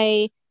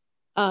guy.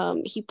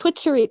 He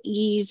puts her at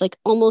ease, like,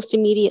 almost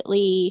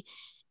immediately.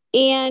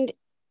 And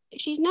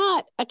she's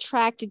not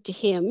attracted to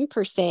him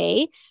per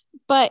se,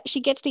 but she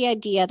gets the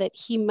idea that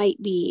he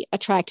might be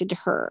attracted to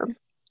her.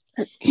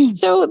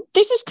 So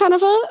this is kind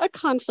of a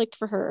conflict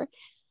for her.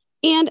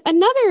 And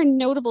another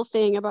notable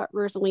thing about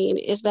Rosaline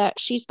is that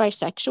she's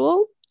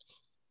bisexual.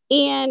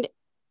 And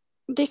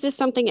this is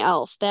something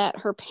else that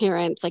her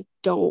parents like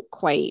don't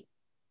quite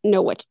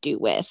know what to do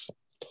with.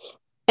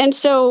 And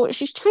so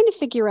she's trying to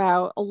figure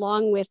out,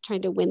 along with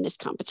trying to win this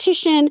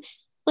competition,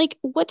 like,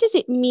 what does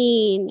it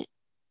mean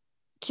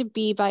to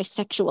be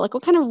bisexual? Like,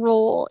 what kind of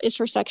role is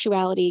her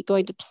sexuality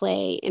going to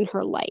play in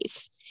her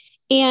life?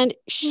 And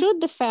should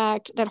the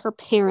fact that her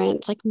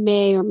parents like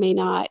may or may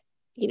not,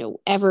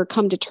 ever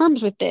come to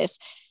terms with this,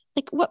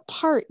 like, what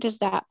part does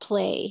that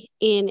play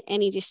in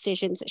any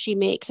decisions that she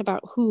makes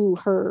about who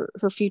her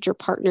future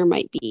partner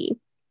might be?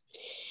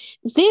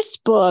 This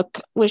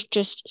book was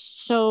just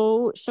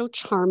so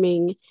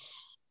charming,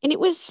 and it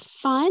was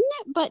fun,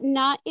 but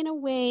not in a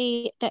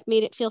way that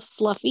made it feel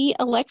fluffy.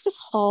 Alexis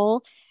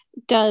Hall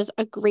does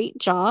a great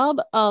job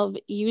of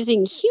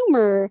using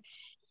humor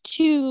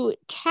to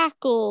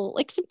tackle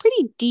like some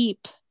pretty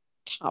deep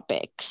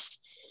topics.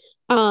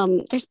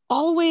 There's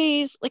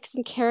always like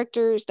some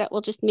characters that will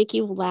just make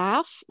you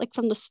laugh like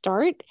from the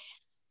start,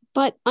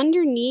 but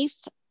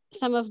underneath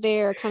some of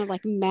their kind of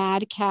like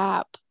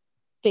madcap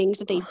things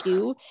that they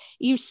do,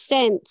 you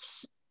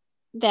sense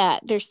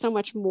that there's so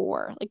much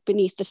more like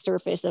beneath the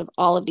surface of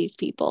all of these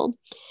people.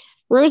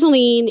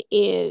 Rosaline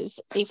is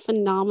a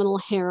phenomenal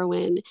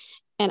heroine,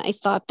 And I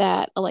thought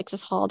that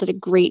Alexis Hall did a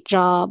great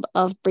job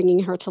of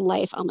bringing her to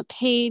life on the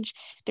page.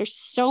 There's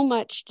so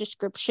much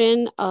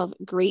description of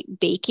great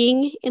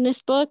baking in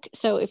this book.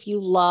 So if you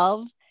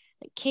love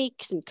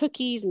cakes and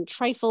cookies and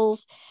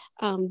trifles,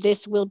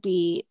 this will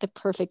be the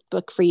perfect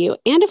book for you.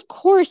 And of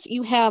course,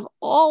 you have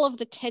all of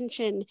the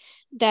tension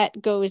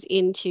that goes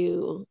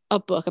into a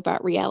book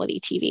about reality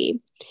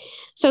TV.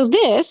 So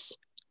this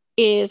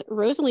is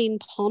Rosaline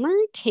Palmer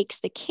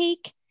Takes the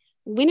Cake,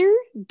 Winner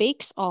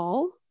Bakes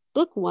All,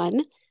 Book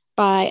 1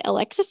 by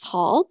Alexis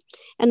Hall.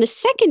 And the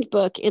second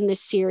book in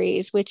this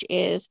series, which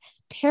is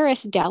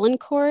Paris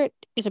Dalencourt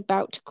is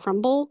About to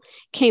Crumble,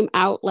 came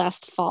out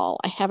last fall.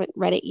 I haven't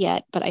read it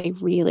yet, but I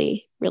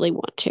really, really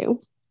want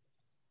to.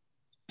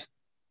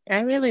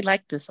 I really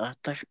like this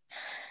author.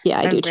 Yeah,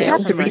 I do too. I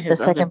have to read the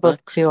second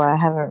book too. I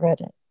haven't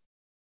read it.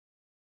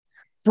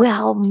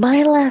 Well,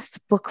 my last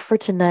book for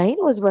tonight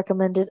was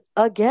recommended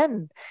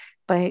again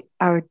by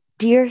our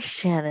dear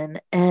Shannon.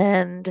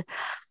 And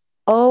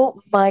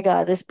oh my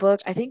God, this book,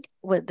 I think,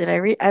 what did I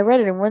read? I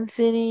read it in one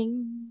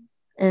sitting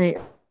and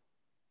it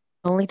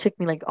only took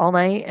me like all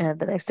night. And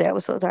the next day I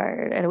was so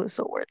tired and it was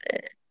so worth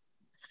it.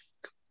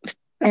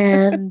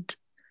 And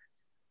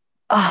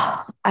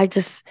I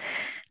just,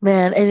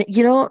 man, and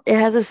it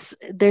has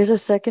there's a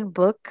second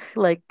book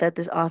like that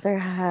this author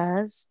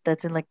has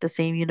that's in like the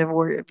same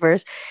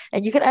universe,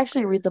 and you can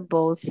actually read them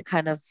both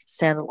kind of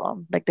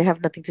standalone, like they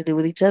have nothing to do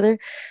with each other.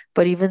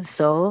 But even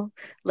so,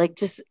 like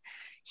just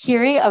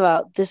hearing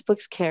about this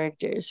book's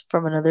characters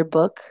from another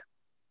book,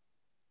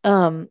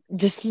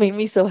 just made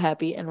me so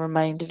happy and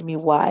reminded me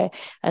why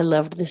I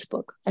loved this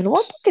book. And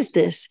what book is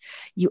this,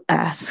 you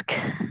ask?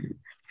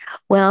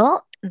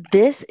 Well,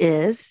 this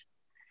is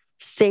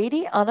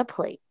Sadie on a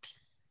Plate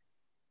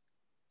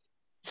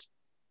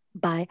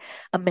by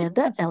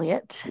Amanda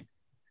Elliott.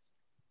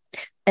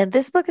 And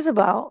this book is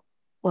about,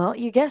 well,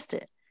 you guessed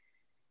it,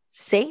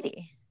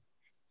 Sadie,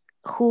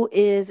 who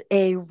is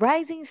a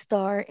rising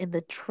star in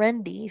the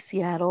trendy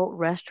Seattle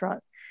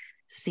restaurant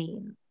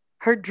scene.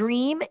 Her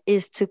dream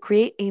is to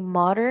create a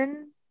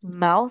modern,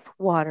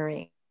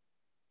 mouth-watering,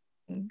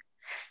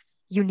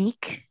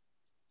 unique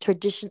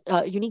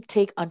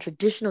take on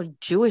traditional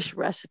Jewish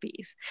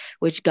recipes,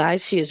 which,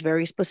 guys, she is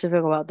very specific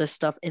about this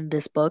stuff in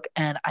this book,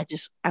 and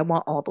I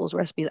want all those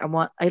recipes.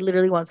 I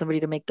literally want somebody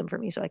to make them for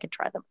me so I can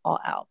try them all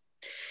out.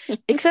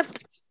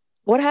 Except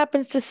what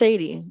happens to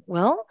Sadie?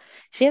 Well,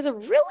 she has a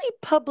really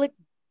public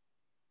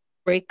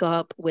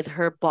breakup with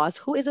her boss,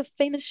 who is a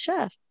famous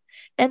chef.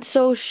 And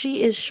so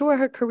she is sure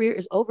her career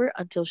is over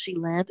until she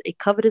lands a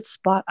coveted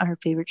spot on her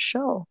favorite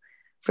show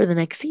for the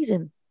next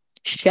season,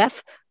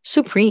 Chef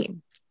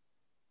Supreme.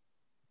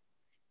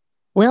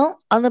 Well,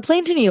 on the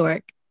plane to New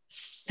York,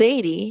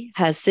 Sadie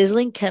has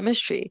sizzling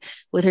chemistry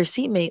with her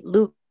seatmate,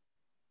 Luke,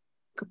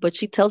 but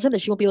she tells him that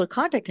she won't be able to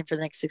contact him for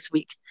the next 6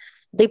 weeks.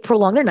 They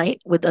prolong their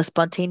night with a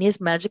spontaneous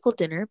magical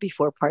dinner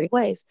before parting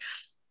ways.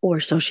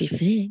 Or so she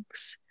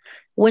thinks.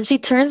 When she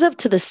turns up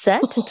to the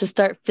set to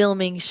start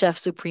filming Chef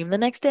Supreme the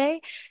next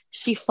day,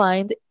 she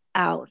finds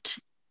out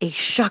a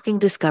shocking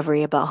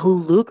discovery about who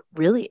Luke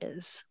really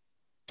is.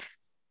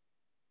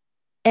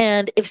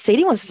 And if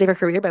Sadie wants to save her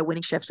career by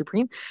winning Chef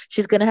Supreme,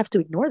 she's going to have to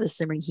ignore the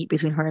simmering heat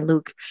between her and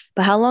Luke.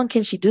 But how long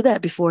can she do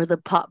that before the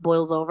pot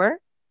boils over?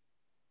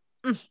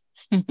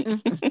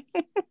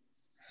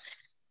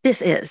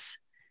 This is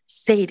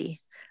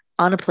Sadie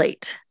on a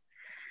Plate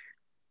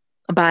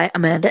by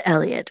Amanda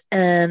Elliott.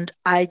 And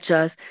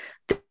there's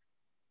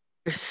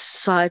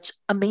such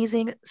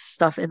amazing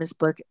stuff in this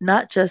book.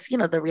 Not just,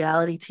 the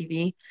reality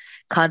TV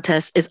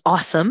contest is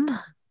awesome.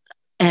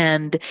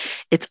 And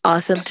it's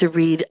awesome to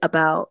read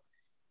about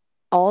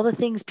all the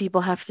things people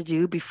have to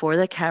do before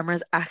the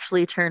cameras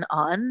actually turn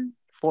on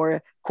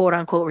for quote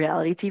unquote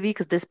reality TV,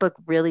 because this book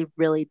really,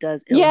 really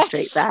does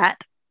illustrate that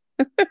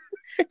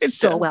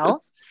so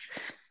well.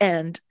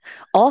 And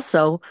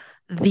also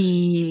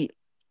the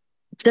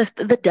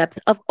depth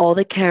of all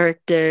the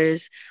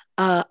characters.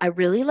 I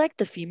really like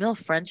the female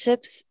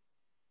friendships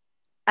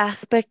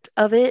aspect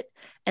of it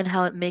and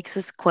how it makes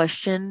us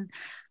question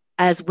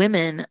as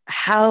women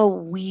how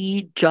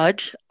we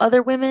judge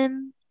other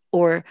women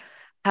or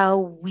how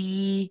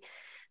we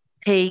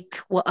take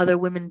what other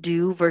women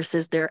do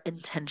versus their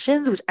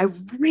intentions, which I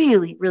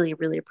really, really,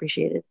 really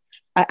appreciated.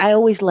 I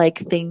always like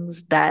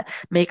things that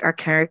make our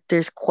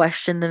characters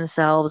question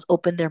themselves,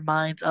 open their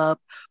minds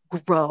up,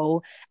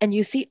 grow. And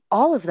you see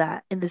all of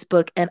that in this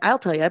book. And I'll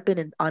tell you, I've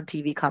been on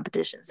TV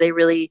competitions.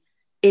 It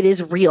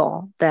is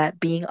real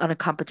that being on a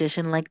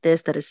competition like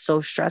this that is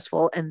so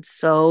stressful and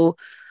so,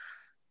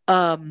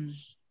 I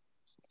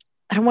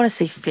don't want to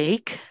say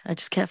fake. I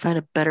just can't find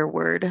a better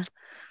word.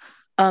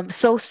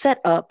 So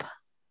set up,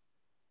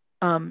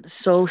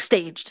 so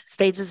staged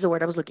is the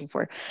word I was looking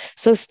for.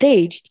 So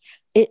staged,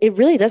 it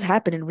really does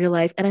happen in real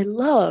life. And I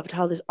loved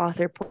how this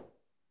author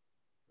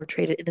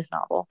portrayed it in this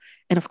novel.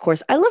 And of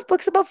course, I love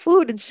books about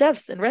food and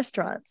chefs and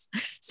restaurants.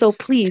 So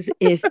please,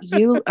 if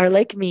you are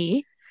like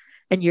me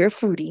and you're a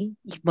foodie,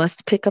 you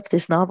must pick up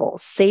this novel,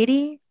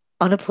 Sadie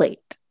on a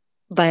Plate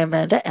by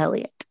Amanda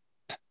Elliott.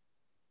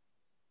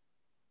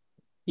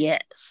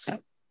 Yes.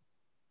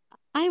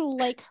 I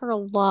like her a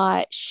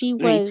lot. She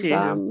Me was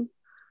too.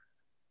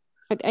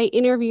 I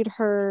interviewed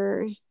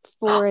her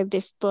for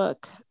this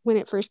book when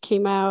it first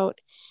came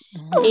out,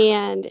 Mhm.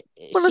 and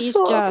What a she's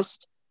sob.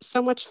 just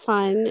so much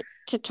fun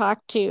to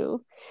talk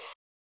to.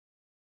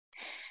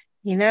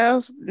 You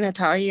know,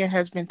 Natalia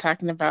has been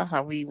talking about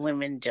how we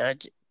women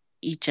judge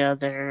each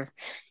other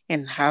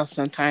and how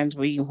sometimes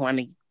we want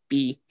to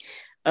be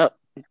up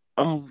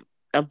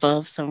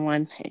above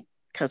someone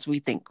because we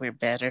think we're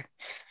better.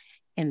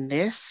 In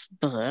this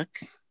book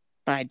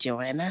by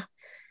Johanna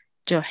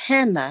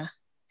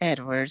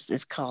Edwards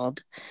is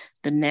called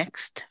The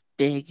Next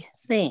Big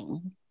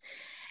Thing.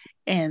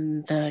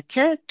 And the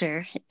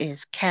character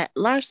is Kat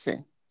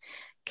Larson.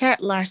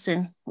 Kat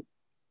Larson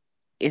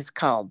is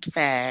called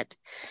fat,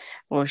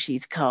 or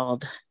she's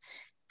called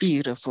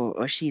beautiful,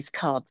 or she's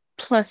called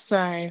plus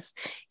size,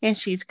 and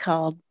she's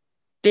called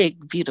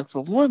big,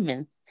 beautiful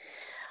woman.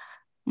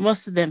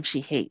 Most of them she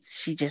hates.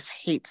 She just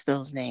hates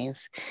those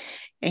names.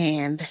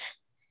 And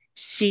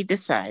she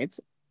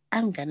decides,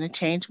 I'm going to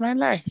change my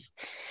life.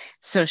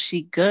 So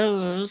she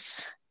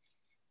goes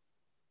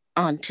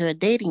onto a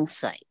dating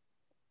site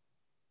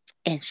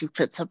and she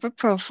puts up a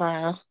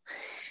profile.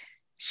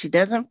 She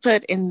doesn't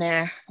put in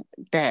there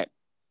that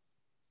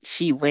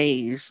she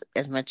weighs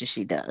as much as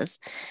she does.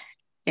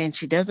 And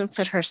she doesn't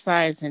put her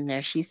size in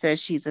there. She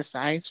says she's a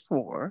size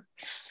 4.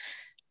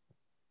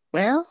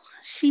 Well,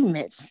 she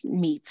meets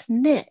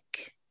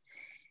Nick,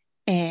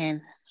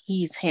 and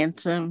he's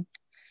handsome.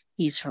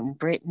 He's from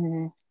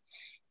Britain,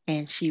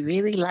 and she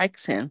really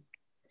likes him.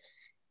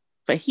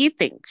 But he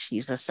thinks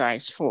she's a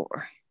size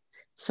 4.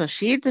 So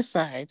she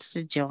decides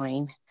to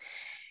join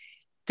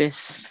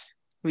this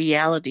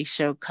reality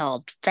show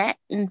called Fat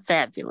and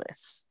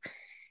Fabulous.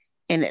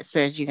 And it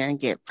says you're going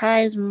to get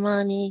prize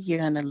money, you're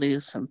going to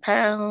lose some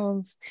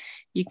pounds,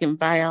 you can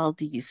buy all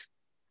these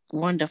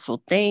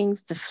wonderful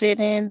things to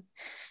fit in.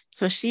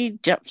 So she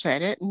jumps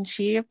at it and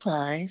she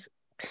applies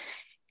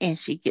and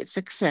she gets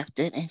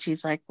accepted. And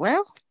she's like,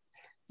 well,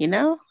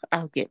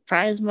 I'll get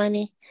prize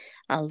money,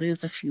 I'll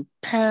lose a few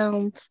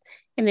pounds.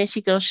 And then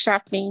she goes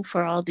shopping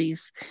for all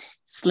these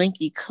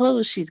slinky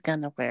clothes she's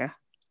going to wear.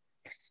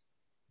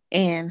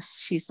 And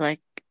she's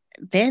like,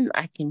 then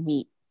I can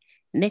meet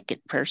Nick in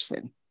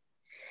person.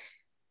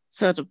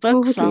 So the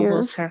book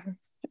follows her.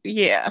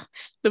 Yeah,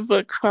 the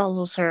book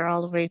follows her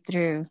all the way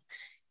through.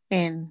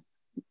 And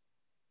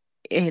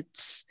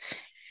it's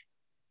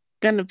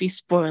going to be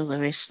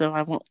spoilerish, so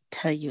I won't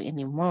tell you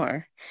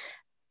anymore.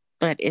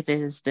 But it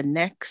is The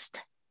Next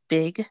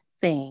Big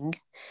Thing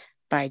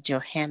by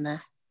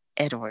Johanna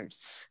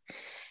Edwards.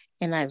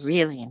 And I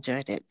really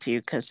enjoyed it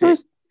too because So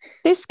is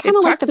this kind it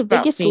of like talks The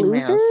about Biggest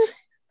Loser? females.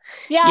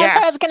 Yeah, that's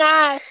what I was gonna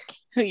ask.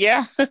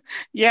 Yeah.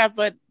 Yeah,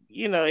 but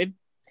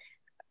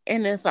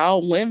and it's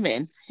all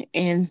women,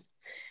 and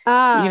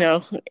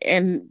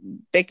and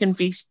they can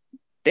be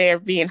they're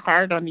being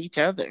hard on each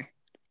other.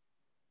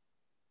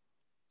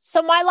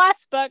 So my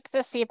last book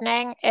this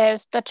evening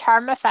is The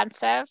Charm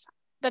Offensive.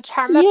 The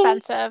Charm Yeah.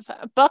 Offensive,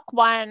 book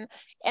 1,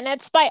 and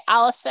it's by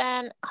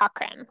Alison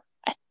Cochrane.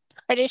 I'm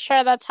pretty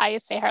sure that's how you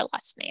say her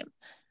last name.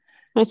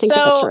 I think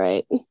that's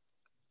right.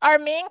 Our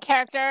main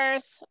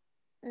character's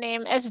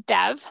name is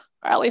Dev,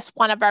 or at least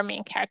one of our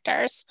main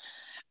characters.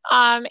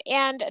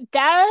 And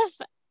Dev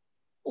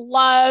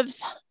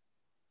loves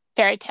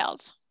fairy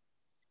tales.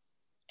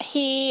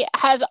 He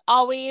has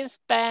always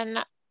been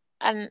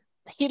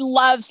he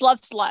loves.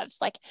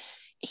 Like,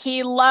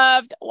 he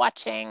loved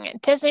watching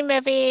Disney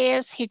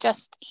movies. He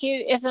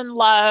is in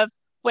love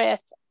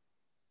with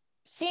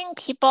seeing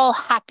people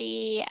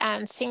happy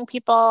and seeing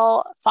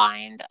people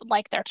find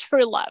like their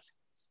true love.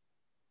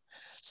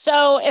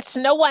 So it's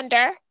no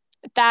wonder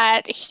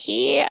that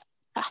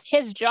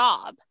his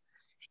job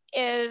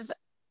is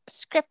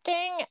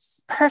scripting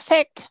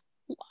perfect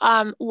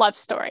love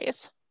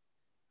stories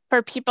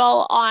for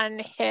people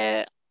on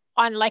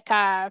like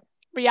a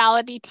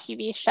reality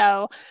TV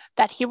show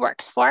that he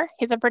works for.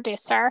 He's a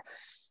producer,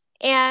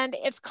 and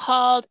it's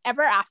called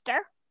Ever After.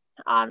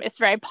 It's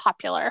very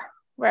popular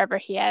wherever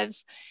he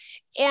is,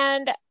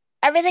 and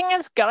everything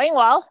is going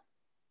well.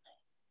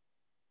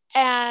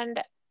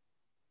 And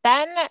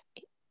then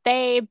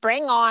they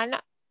bring on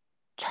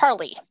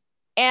Charlie,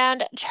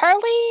 and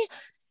Charlie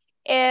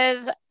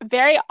is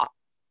very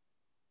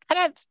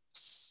kind of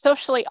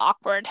socially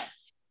awkward.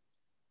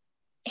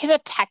 He's a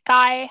tech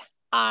guy.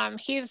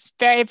 He's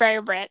very, very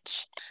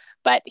rich,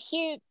 but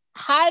he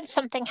had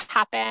something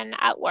happen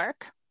at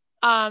work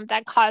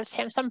that caused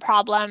him some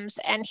problems,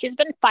 and he's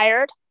been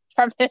fired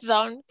from his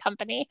own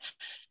company.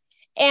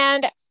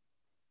 And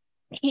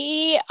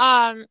he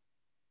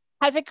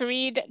has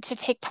agreed to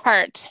take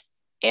part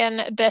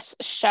in this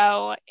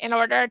show in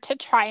order to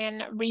try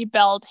and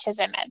rebuild his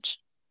image.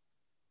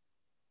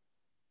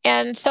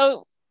 And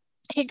so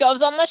he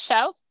goes on the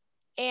show,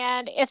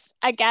 and it's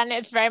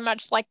very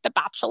much like The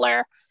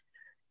Bachelor.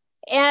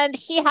 And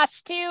he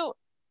has to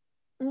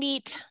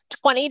meet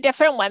 20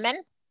 different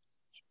women.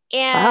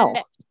 And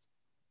Wow.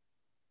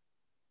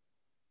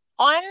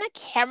 on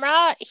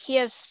camera, he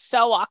is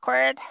so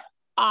awkward.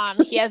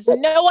 He has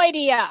no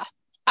idea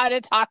how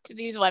to talk to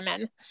these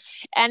women,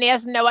 and he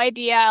has no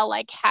idea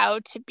like how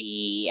to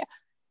be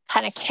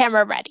kind of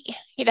camera ready.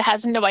 He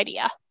has no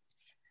idea.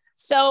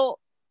 So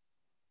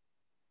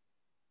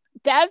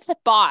Dev's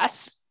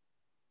boss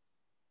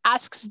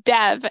asks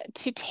Dev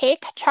to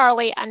take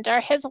Charlie under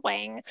his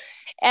wing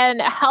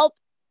and help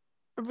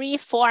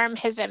reform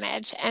his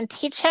image and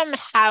teach him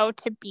how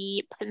to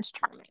be Prince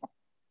Charming.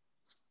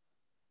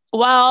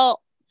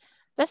 Well,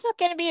 this is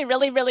going to be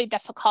really, really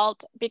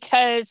difficult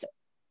because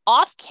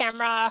off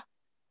camera,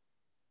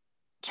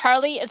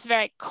 Charlie is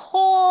very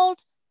cold,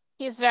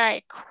 he's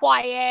very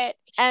quiet,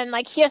 and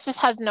like he just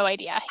has no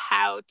idea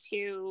how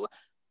to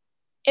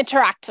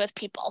interact with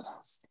people.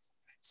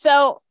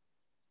 So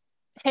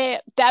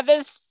Dev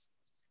is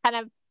kind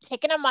of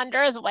taking him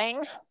under his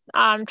wing,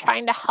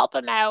 trying to help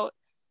him out.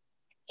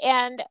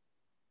 And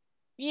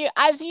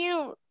as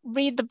you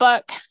read the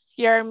book,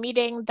 you're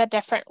meeting the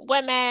different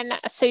women,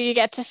 so you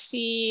get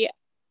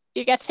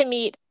to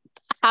meet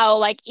how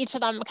like each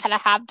of them kind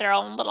of have their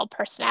own little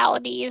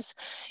personalities.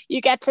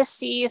 You get to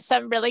see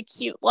some really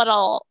cute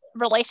little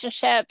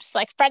relationships,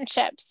 like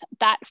friendships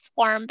that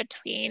form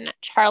between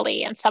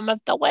Charlie and some of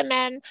the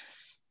women.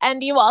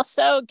 And you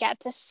also get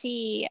to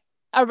see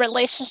a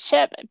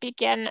relationship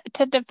begin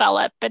to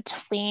develop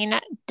between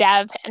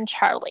Dev and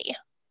Charlie.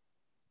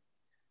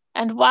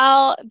 And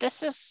while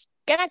this is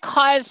going to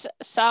cause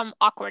some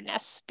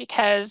awkwardness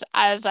because,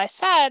 as I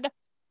said,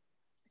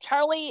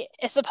 Charlie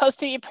is supposed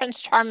to be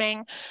Prince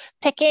Charming,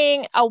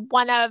 picking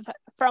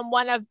from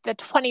one of the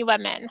 20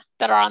 women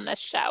that are on this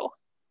show.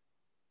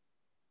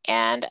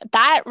 And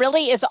that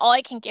really is all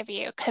I can give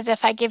you, because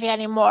if I give you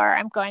any more,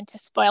 I'm going to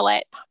spoil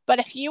it. But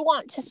if you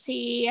want to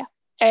see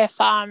if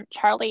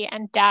Charlie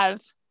and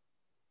Dev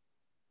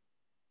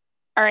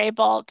are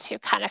able to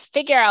kind of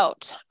figure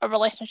out a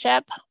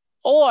relationship,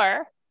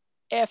 or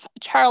if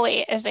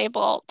Charlie is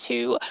able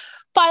to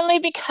finally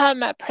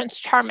become Prince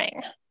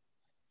Charming,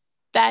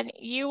 then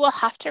you will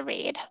have to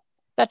read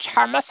The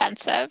Charm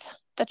Offensive,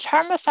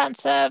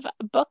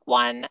 Book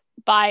 1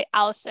 by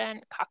Alison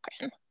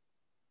Cochrane.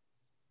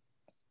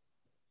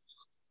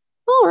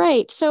 All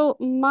right, so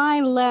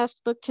my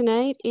last book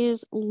tonight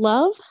is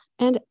Love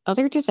and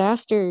Other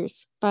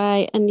Disasters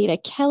by Anita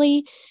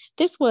Kelly.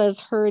 This was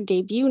her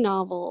debut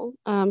novel.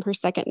 Her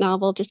second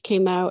novel just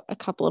came out a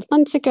couple of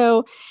months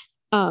ago.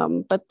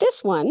 But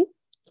this one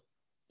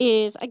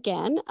is,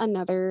 again,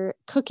 another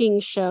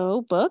cooking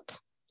show book.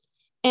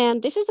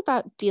 And this is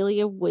about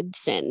Delia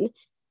Woodson.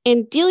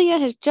 And Delia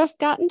has just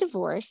gotten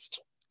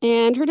divorced,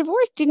 and her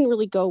divorce didn't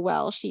really go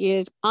well. She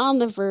is on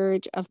the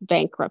verge of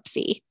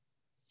bankruptcy,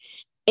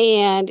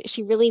 and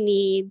she really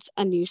needs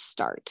a new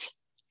start.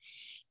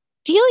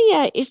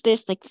 Delia is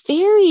this like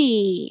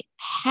very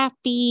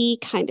happy,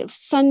 kind of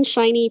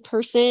sunshiny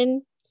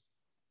person.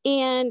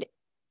 And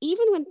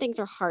even when things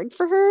are hard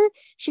for her,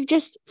 she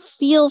just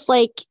feels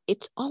like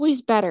it's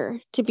always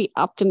better to be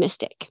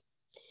optimistic.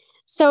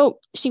 So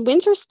she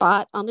wins her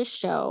spot on the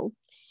show,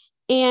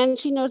 and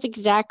she knows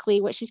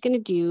exactly what she's going to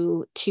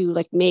do to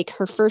like make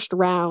her first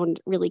round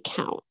really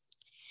count.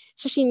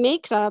 So she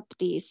makes up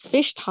these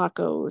fish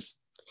tacos,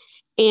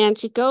 and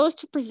she goes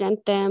to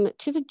present them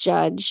to the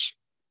judge.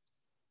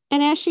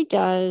 And as she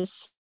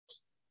does,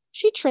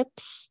 she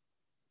trips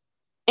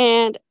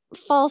and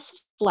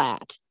falls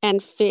flat,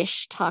 and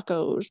fish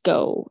tacos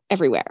go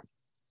everywhere.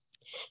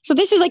 So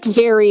this is like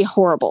very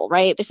horrible,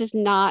 right? This is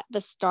not the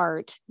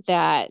start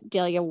that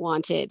Delia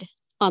wanted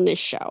on this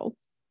show.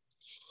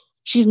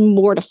 She's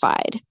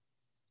mortified.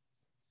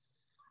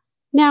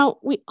 Now,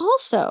 we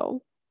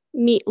also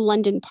meet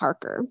London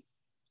Parker.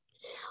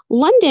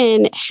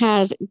 London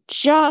has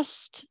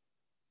just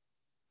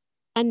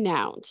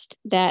announced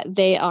that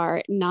they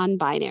are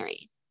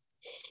non-binary.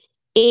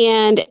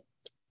 And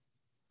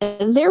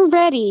they're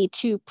ready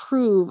to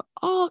prove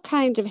all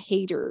kinds of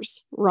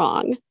haters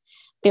wrong.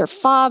 Their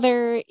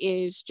father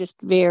is just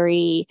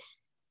very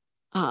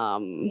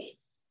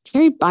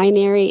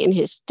binary in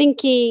his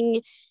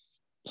thinking.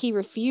 He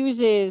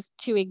refuses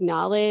to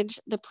acknowledge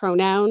the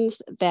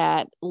pronouns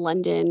that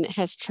London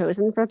has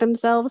chosen for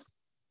themselves.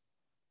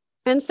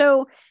 And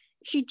so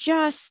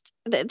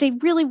they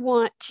really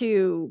want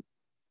to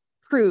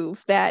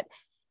prove that,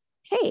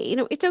 hey,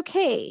 it's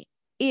okay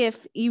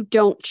if you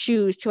don't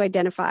choose to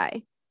identify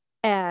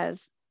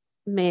as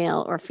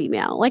male or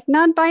female. Like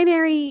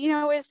non-binary,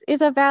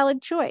 is a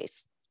valid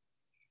choice.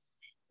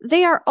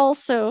 They are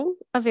also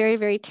a very,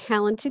 very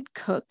talented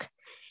cook.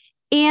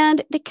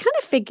 And they kind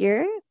of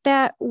figure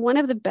that one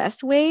of the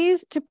best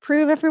ways to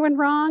prove everyone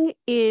wrong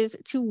is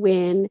to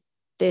win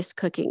this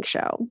cooking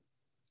show.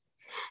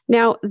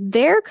 Now,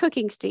 their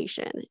cooking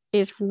station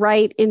is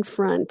right in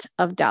front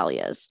of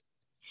Dahlia's.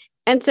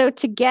 And so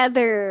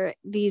together,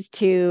 these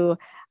two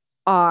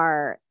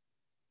are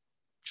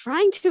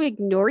trying to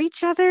ignore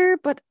each other,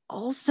 but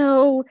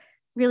also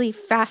really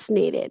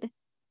fascinated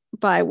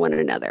by one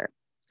another.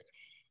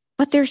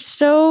 But they're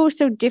so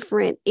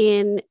different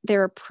in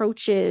their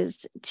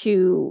approaches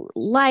to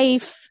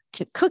life,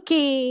 to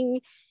cooking,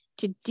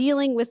 to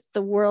dealing with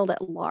the world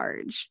at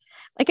large.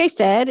 like I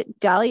said,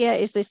 Dahlia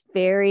is this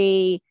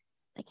very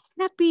like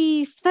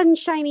happy,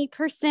 sunshiny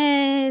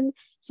person.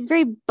 She's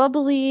very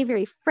bubbly,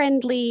 very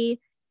friendly,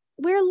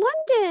 where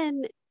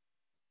London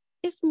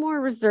is more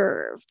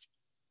reserved.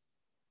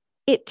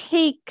 It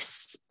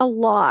takes a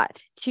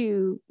lot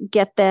to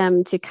get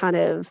them to kind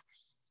of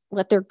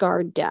let their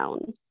guard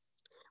down.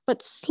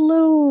 But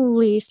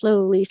slowly,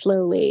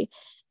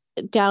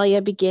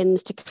 Dahlia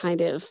begins to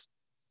kind of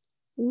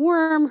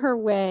worm her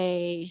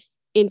way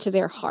into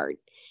their heart.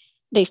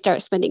 They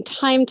start spending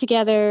time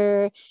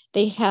together.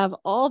 They have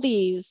all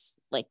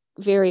these like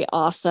very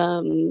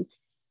awesome,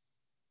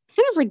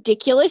 kind of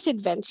ridiculous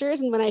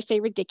adventures. And when I say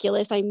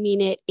ridiculous, I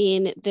mean it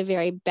in the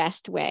very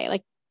best way,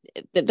 like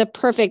the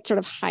perfect sort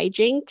of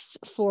hijinks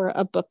for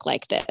a book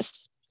like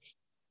this.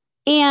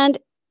 And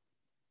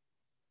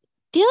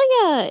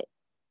Delia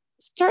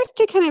starts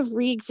to kind of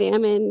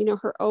re-examine,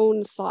 her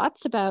own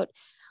thoughts about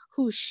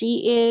who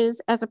she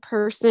is as a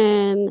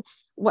person,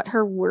 what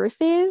her worth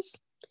is.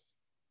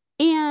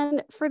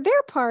 And for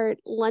their part,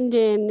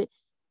 London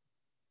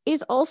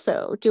is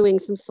also doing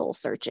some soul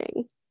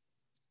searching.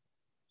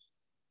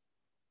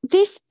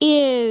 This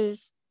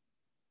is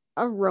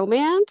a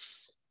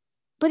romance,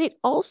 but it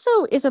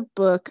also is a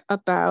book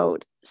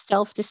about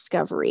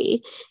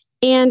self-discovery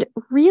and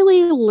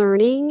really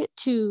learning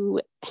to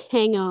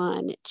hang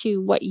on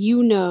to what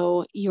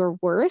you're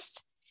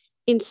worth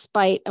in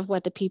spite of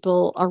what the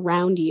people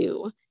around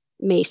you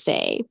may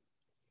say.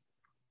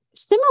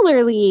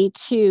 Similarly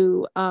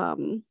to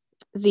some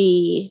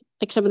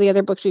of the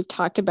other books we've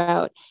talked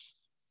about,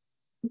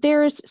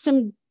 there's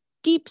some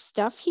deep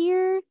stuff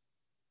here,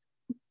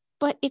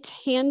 but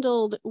it's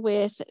handled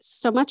with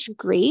so much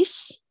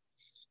grace.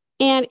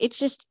 And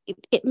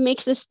it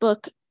makes this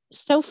book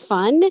so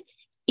fun,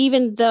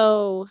 even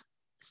though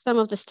some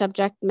of the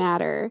subject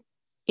matter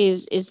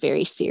is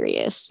very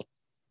serious.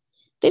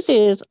 This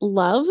is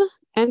Love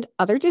and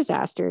Other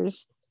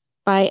Disasters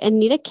by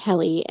Anita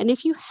Kelly. And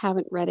if you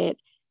haven't read it,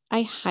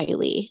 I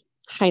highly,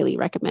 highly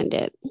recommend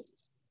it.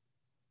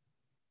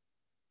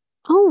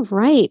 All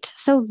right.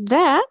 So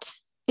that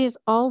is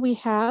all we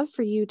have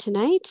for you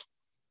tonight.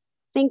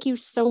 Thank you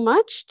so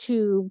much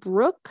to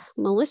Brooke,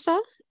 Melissa,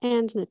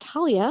 and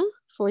Natalia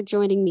for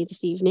joining me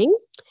this evening.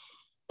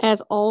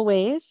 As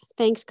always,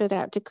 thanks goes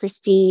out to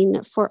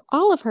Christine for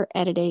all of her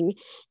editing.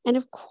 And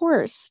of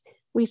course,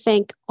 we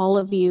thank all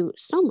of you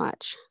so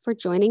much for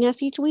joining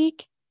us each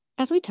week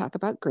as we talk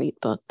about great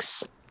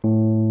books.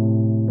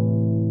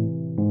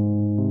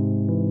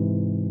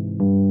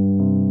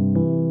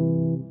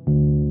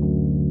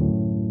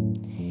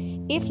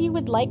 If you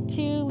would like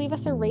to leave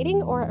us a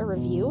rating or a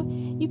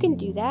review, you can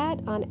do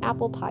that on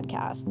Apple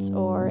Podcasts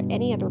or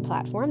any other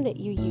platform that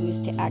you use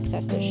to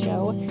access the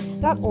show.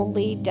 Not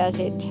only does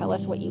it tell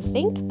us what you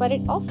think, but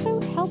it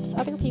also helps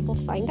other people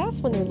find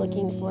us when they're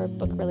looking for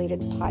book-related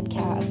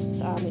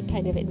podcasts. It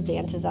kind of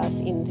advances us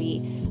in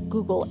the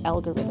Google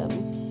algorithm.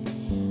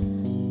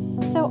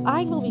 So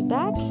I will be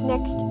back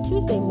next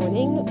Tuesday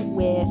morning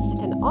with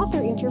an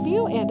author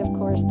interview and, of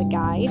course, the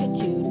guide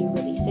to new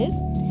releases.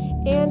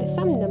 And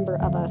some number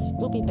of us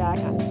will be back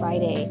on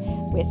Friday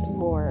with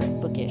more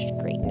bookish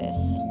greatness.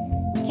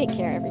 Take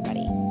care, everybody.